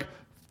turn and be like,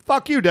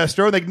 fuck you,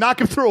 Destro. And they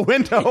knock him through a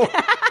window.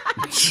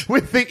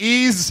 With the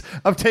ease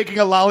of taking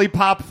a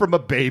lollipop from a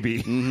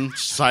baby.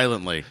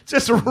 Silently.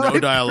 Just right no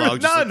dialogue.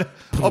 through, none.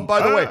 Oh,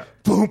 by the way,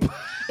 boom.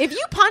 If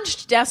you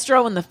punched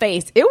Destro in the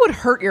face, it would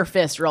hurt your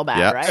fist real bad,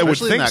 Yeah, right? I would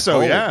especially in think that so,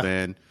 cold, yeah.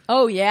 man.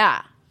 Oh,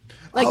 yeah.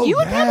 Like, Oh, you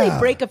would yeah. probably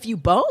break a few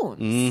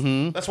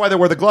bones. That's why they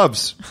wear the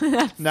gloves.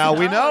 Now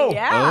we know. Oh,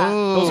 yeah.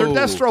 Those are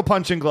Destro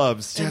punching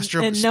gloves.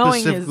 Destro And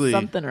knowing specifically. is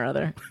something or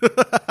other.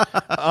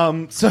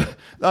 So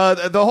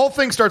the whole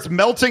thing starts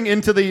melting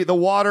into the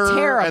water,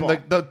 Terrible.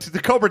 and the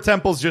Cobra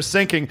Temple's just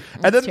sinking.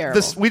 And then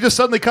terrible. we just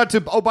suddenly cut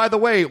to, oh, by the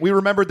way, we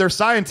remembered their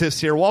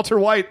scientists here. Walter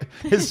White,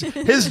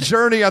 his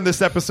journey on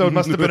this episode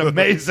must have been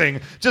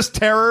amazing. Just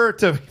terror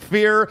to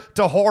fear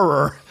to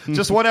horror,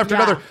 just one after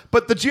Yeah. another.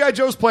 But the G.I.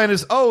 Joe's plan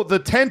is, oh, the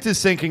tent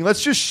is sinking.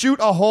 Let's just shoot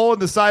a hole in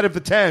the side of the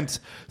tent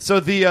so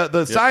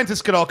the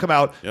scientists could all come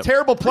out.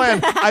 Terrible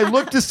plan. I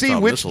looked to see That's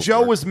how which missiles Joe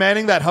work. was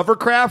manning that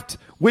hovercraft.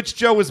 Which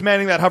Joe was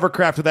manning that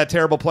hovercraft with that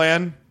terrible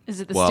plan?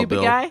 Is it the Wild stupid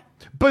Bill. guy?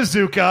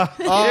 Bazooka.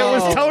 It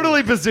was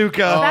totally Bazooka.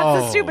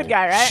 That's the stupid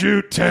guy, right?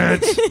 Shoot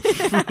tent.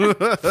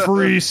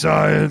 Free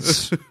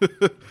science.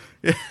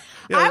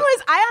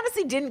 I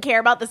honestly didn't care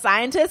about the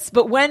scientists,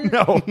 but when they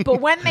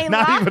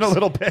Not locked, even a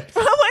little bit.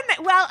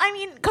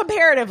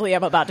 comparatively,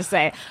 I'm about to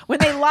say, when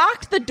they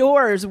locked the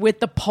doors with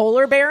the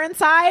polar bear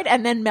inside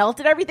and then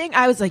melted everything,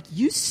 I was like,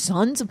 you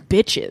sons of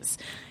bitches.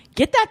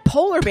 Get that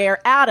polar bear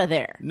out of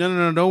there.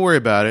 No, don't worry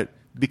about it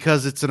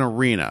because it's an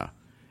arena.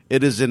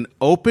 It is an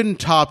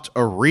open-topped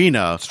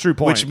arena. It's true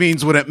point. Which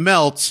means when it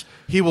melts,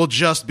 he will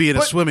just be in a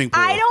But swimming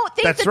pool. I don't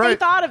think That's that they right.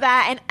 thought of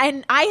that.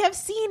 And I have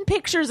seen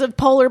pictures of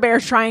polar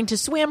bears trying to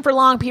swim for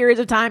long periods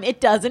of time.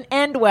 It doesn't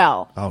end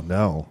well. Oh,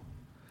 no.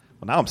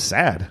 Well, now I'm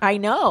sad. I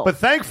know. But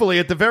thankfully,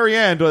 at the very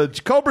end,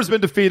 Cobra's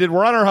been defeated.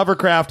 We're on our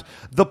hovercraft.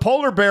 The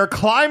polar bear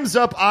climbs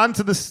up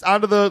onto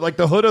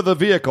the hood of the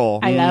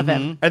vehicle. I love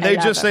him. And they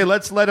just say,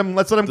 let's let him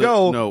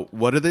go. No,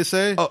 what did they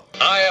say? Oh.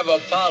 I have a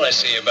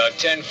policy about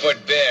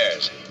 10-foot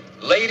bears.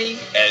 Lady,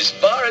 as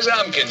far as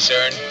I'm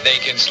concerned, they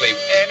can sleep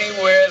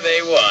anywhere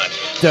they want.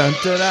 Dun,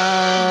 dun,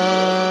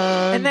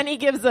 dun. And then he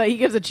gives a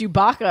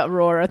Chewbacca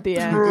roar at the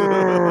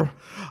end.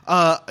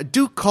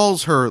 Duke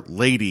calls her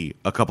lady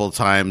a couple of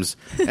times,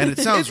 and it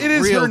sounds It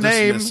is real her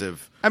name. dismissive.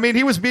 I mean,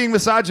 he was being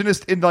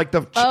misogynist in like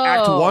the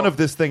act one of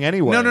this thing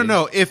anyway.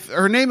 No. If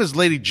her name is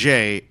Lady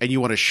J and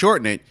you want to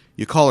shorten it,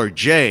 you call her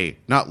J,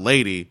 not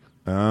Lady.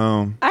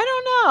 Oh. I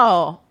don't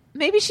know.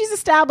 Maybe she's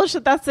established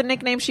that that's the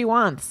nickname she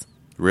wants.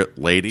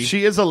 Lady?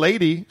 She is a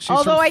lady. She's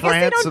Although from I guess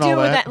France they don't and all do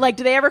that. that. Like,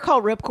 do they ever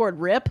call Ripcord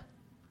Rip?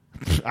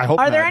 I hope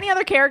Are there not. any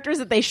other characters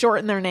that they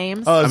shorten their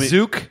names?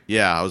 Zook?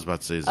 Yeah, I was about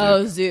to say Zook.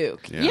 Oh,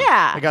 Zook. Yeah.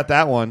 Yeah. I got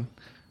that one.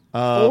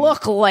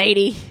 Look,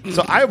 lady.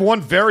 So I have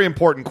one very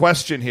important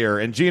question here,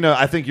 and Gina,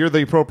 I think you're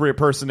the appropriate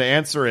person to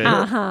answer it.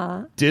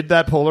 Did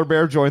that polar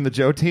bear join the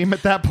Joe team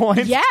at that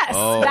point? Yes,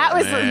 that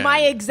was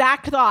my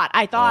exact thought.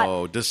 I thought,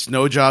 Oh, does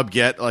Snowjob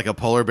get like a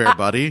polar bear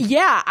buddy?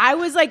 yeah, I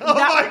was like, my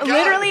God.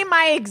 literally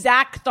my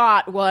exact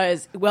thought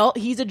was, well,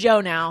 he's a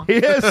Joe now. He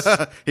is.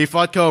 He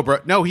fought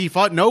Cobra. No, he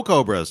fought no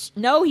Cobras.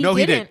 No, he didn't.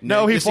 didn't.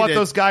 No, he Yes, fought did.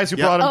 those guys who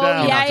Yep. brought him Oh,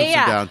 down. yeah, Knocked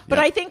him down. But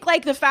Yeah. I think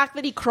like the fact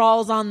that he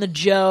crawls on the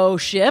Joe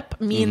ship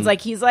means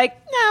like he's like,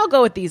 no, I'll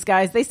go with these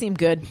guys. They seem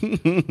good.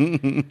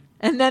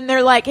 And then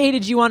they're like, hey,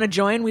 did you want to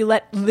join? We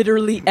let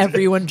literally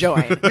everyone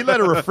join. He let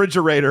a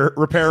refrigerator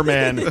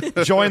repairman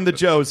join the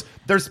Joes.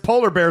 There's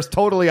polar bears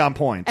totally on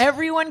point.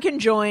 Everyone can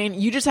join.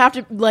 You just have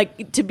to,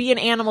 like, to be an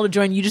animal to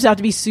join, you just have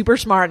to be super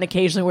smart and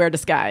occasionally wear a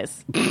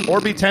disguise.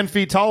 Or be 10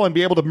 feet tall and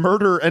be able to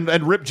murder and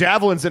rip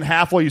javelins in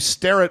half while you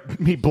stare at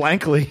me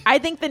blankly. I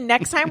think the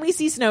next time we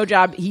see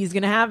Snowjob, he's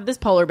going to have this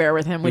polar bear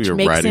with him, which You're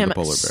makes riding him the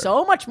polar bear.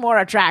 so much more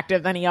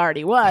attractive than he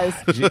already was.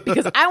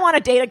 Because I want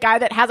to date a guy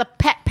that has a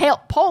pet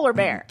polar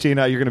bear.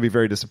 Gina, you're going to be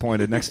very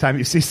disappointed next time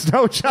you see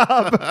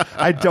Snowjob.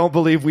 I don't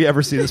believe we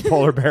ever see this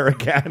polar bear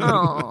again.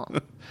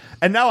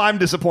 And now I'm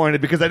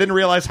disappointed because I didn't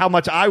realize how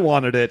much I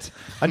wanted it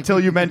until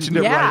you mentioned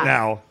it Yeah. right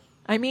now.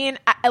 I mean,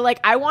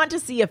 I want to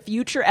see a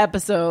future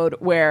episode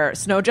where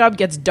Snowjob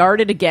gets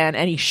darted again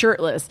and he's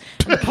shirtless.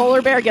 And the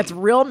polar bear gets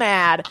real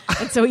mad.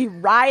 And so he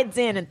rides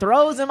in and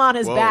throws him on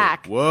his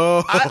back.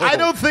 Whoa. I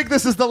don't think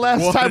this is the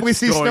last What's time we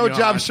see going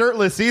Snowjob on?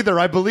 shirtless either.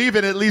 I believe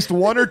in at least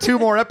one or two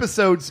more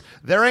episodes,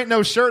 there ain't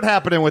no shirt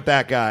happening with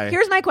that guy.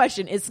 Here's my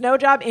question. Is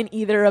Snowjob in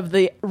either of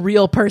the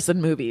real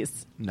person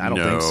movies? I don't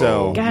No. think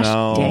so. Gosh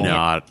no. dang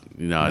it.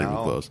 Not even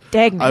close.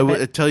 Dang I it.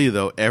 would tell you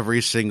though,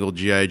 every single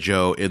G.I.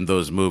 Joe in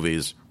those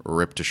movies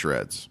ripped to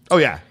shreds. Oh,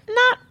 yeah.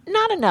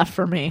 Not enough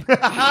for me.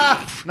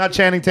 Not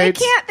Channing They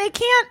Tatum.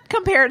 can't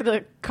compare to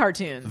the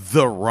cartoons.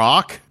 The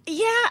Rock?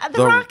 Yeah,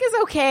 The Rock is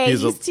okay.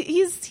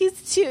 he's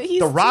He's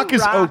The Rock too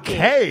is rocky.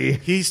 okay.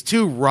 He's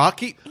too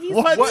rocky. He's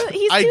What? Too,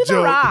 he's I too The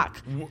don't-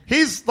 Rock.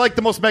 He's like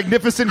the most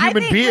magnificent human I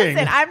think, being.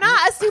 Listen, I'm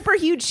not a super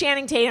huge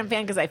Channing Tatum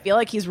fan because I feel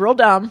like he's real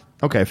dumb.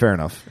 Okay, fair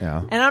enough.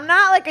 Yeah. And I'm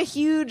not like a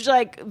huge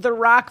like The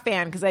Rock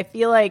fan because I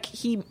feel like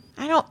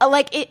I don't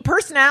like it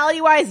personality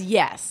wise,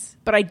 yes.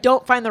 But I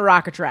don't find The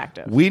Rock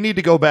attractive. We need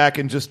to go back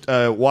and just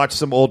watch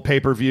some old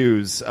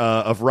pay-per-views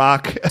of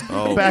Rock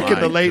Oh, back in my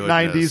the late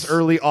goodness. 90s,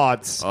 early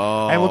aughts.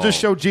 And we'll just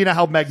show Gina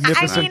how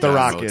magnificent The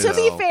Rock is. To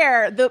be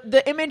fair,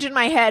 the image in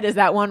my head is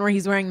that one where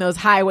he's wearing those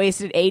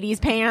high-waisted 80s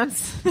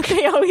pants that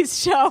they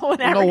always show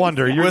whenever. No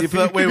wonder. You're, With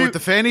the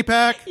fanny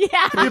pack? Yeah.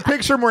 If you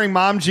picture him wearing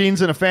mom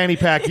jeans and a fanny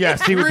pack,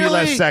 yes, he would be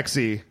less Really?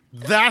 sexy.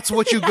 That's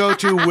what you go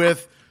to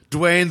with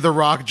Dwayne The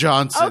Rock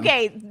Johnson.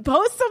 Okay,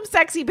 post some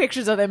sexy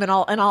pictures of him and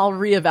I'll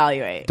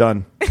reevaluate.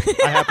 Done.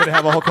 I happen to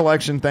have a whole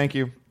collection. Thank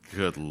you.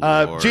 Good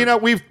Lord. Gina,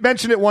 we've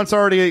mentioned it once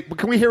already.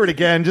 Can we hear it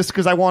again just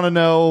because I want to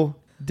know,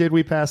 did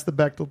we pass the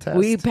Bechdel test?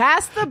 We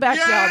passed the Bechdel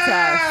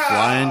test.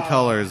 Flying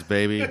colors,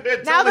 baby.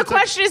 Now the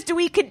question is,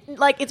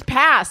 it's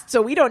passed,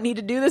 so we don't need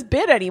to do this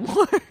bit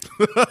anymore.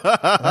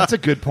 That's a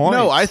good point.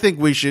 No, I think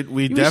we should.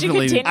 We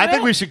definitely. continue I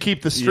think it? we should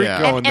keep the streak Yeah.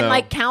 going, and though.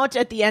 like count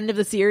at the end of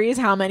the series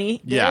how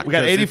many? Yeah, We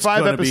got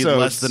 85 because it's gonna episodes. Be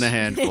less than a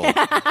handful.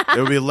 It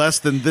would be less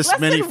than this Less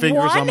many than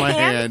fingers one on my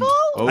hand. handful?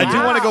 Oh, I do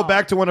Wow. want to go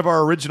back to one of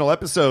our original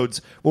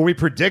episodes where we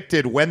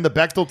predicted when the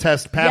Bechdel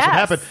test pass would Yes.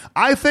 happen.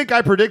 I think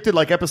I predicted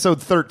like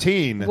episode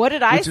 13. What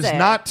did I which is say?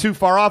 not too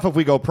far off if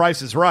we go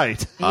Price is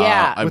Right.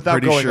 Yeah. I'm Without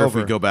pretty going sure if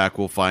we over. go back,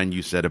 we'll find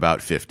you said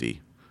about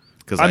 50.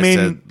 Because I I, mean,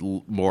 said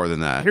more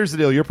than that. Here's the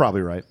deal. You're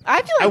probably right.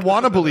 I feel like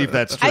want to believe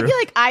that's true. I feel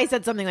like I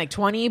said something like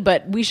 20,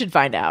 but we should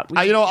find out.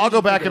 We You know, should I'll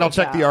go back figure and I'll this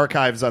check the out.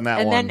 archives on that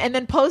and one.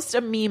 then post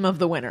a meme of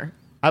the winner.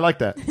 I like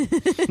that.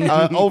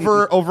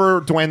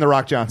 Over Dwayne The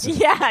Rock Johnson.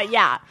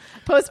 Yeah.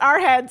 Post our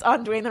heads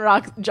on Dwayne The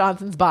Rock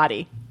Johnson's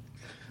body.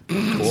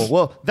 Cool.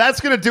 Well,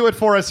 that's going to do it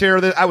for us here.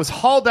 I was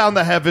hauled down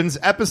the heavens,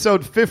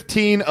 episode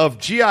 15 of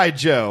G.I.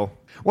 Joe.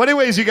 Well,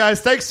 anyways, you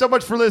guys, thanks so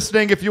much for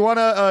listening. If you want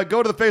to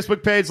go to the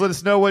Facebook page, let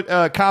us know what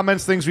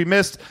comments, things we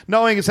missed.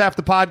 Knowing is half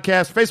the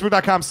podcast.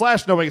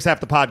 Facebook.com/Knowing is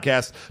half the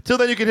podcast. Till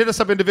then, you can hit us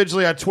up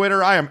individually on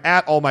Twitter. I am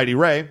at Almighty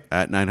Ray.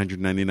 At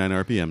 999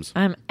 RPMs.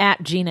 I'm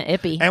at Gina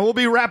Ippy. And we'll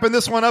be wrapping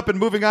this one up and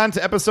moving on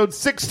to episode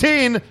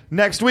 16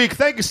 next week.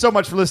 Thank you so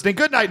much for listening.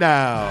 Good night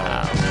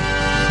now.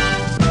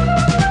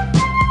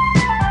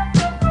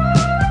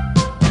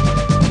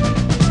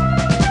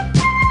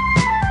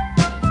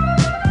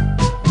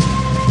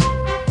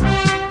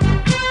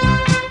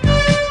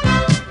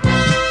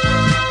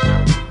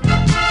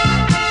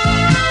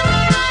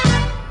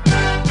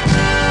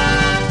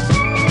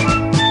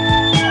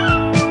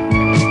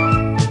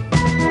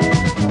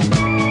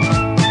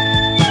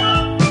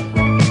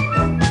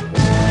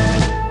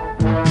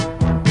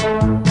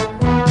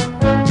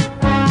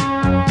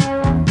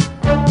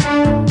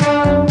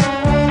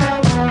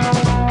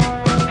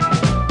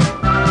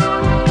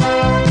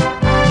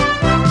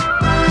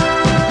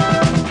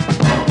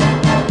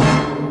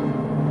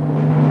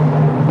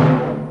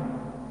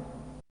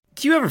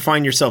 Do you ever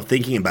find yourself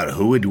thinking about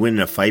who would win in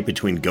a fight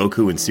between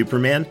Goku and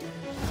Superman?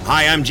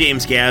 Hi, I'm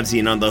James Gavsey,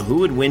 and on the Who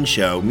Would Win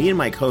show, me and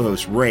my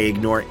co-host Ray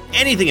ignore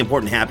anything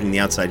important happening in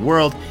the outside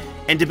world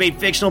and debate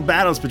fictional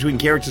battles between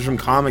characters from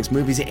comics,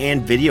 movies,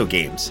 and video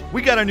games.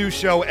 We got a new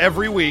show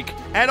every week,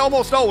 and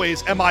almost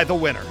always am I the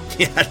winner.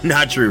 Yeah,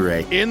 not true,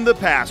 Ray. In the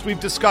past, we've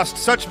discussed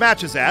such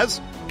matches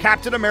as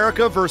Captain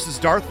America versus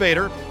Darth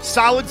Vader,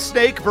 Solid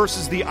Snake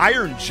versus the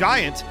Iron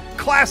Giant,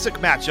 classic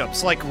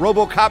matchups like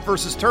RoboCop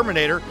versus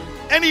Terminator,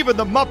 and even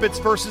the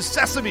Muppets versus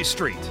Sesame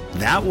Street.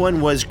 That one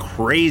was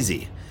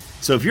crazy.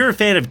 So if you're a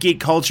fan of geek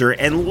culture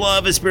and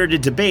love a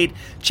spirited debate,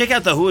 check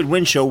out the Who Would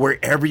Win show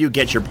wherever you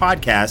get your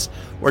podcasts,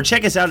 or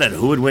check us out at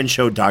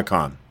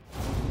whowouldwinshow.com.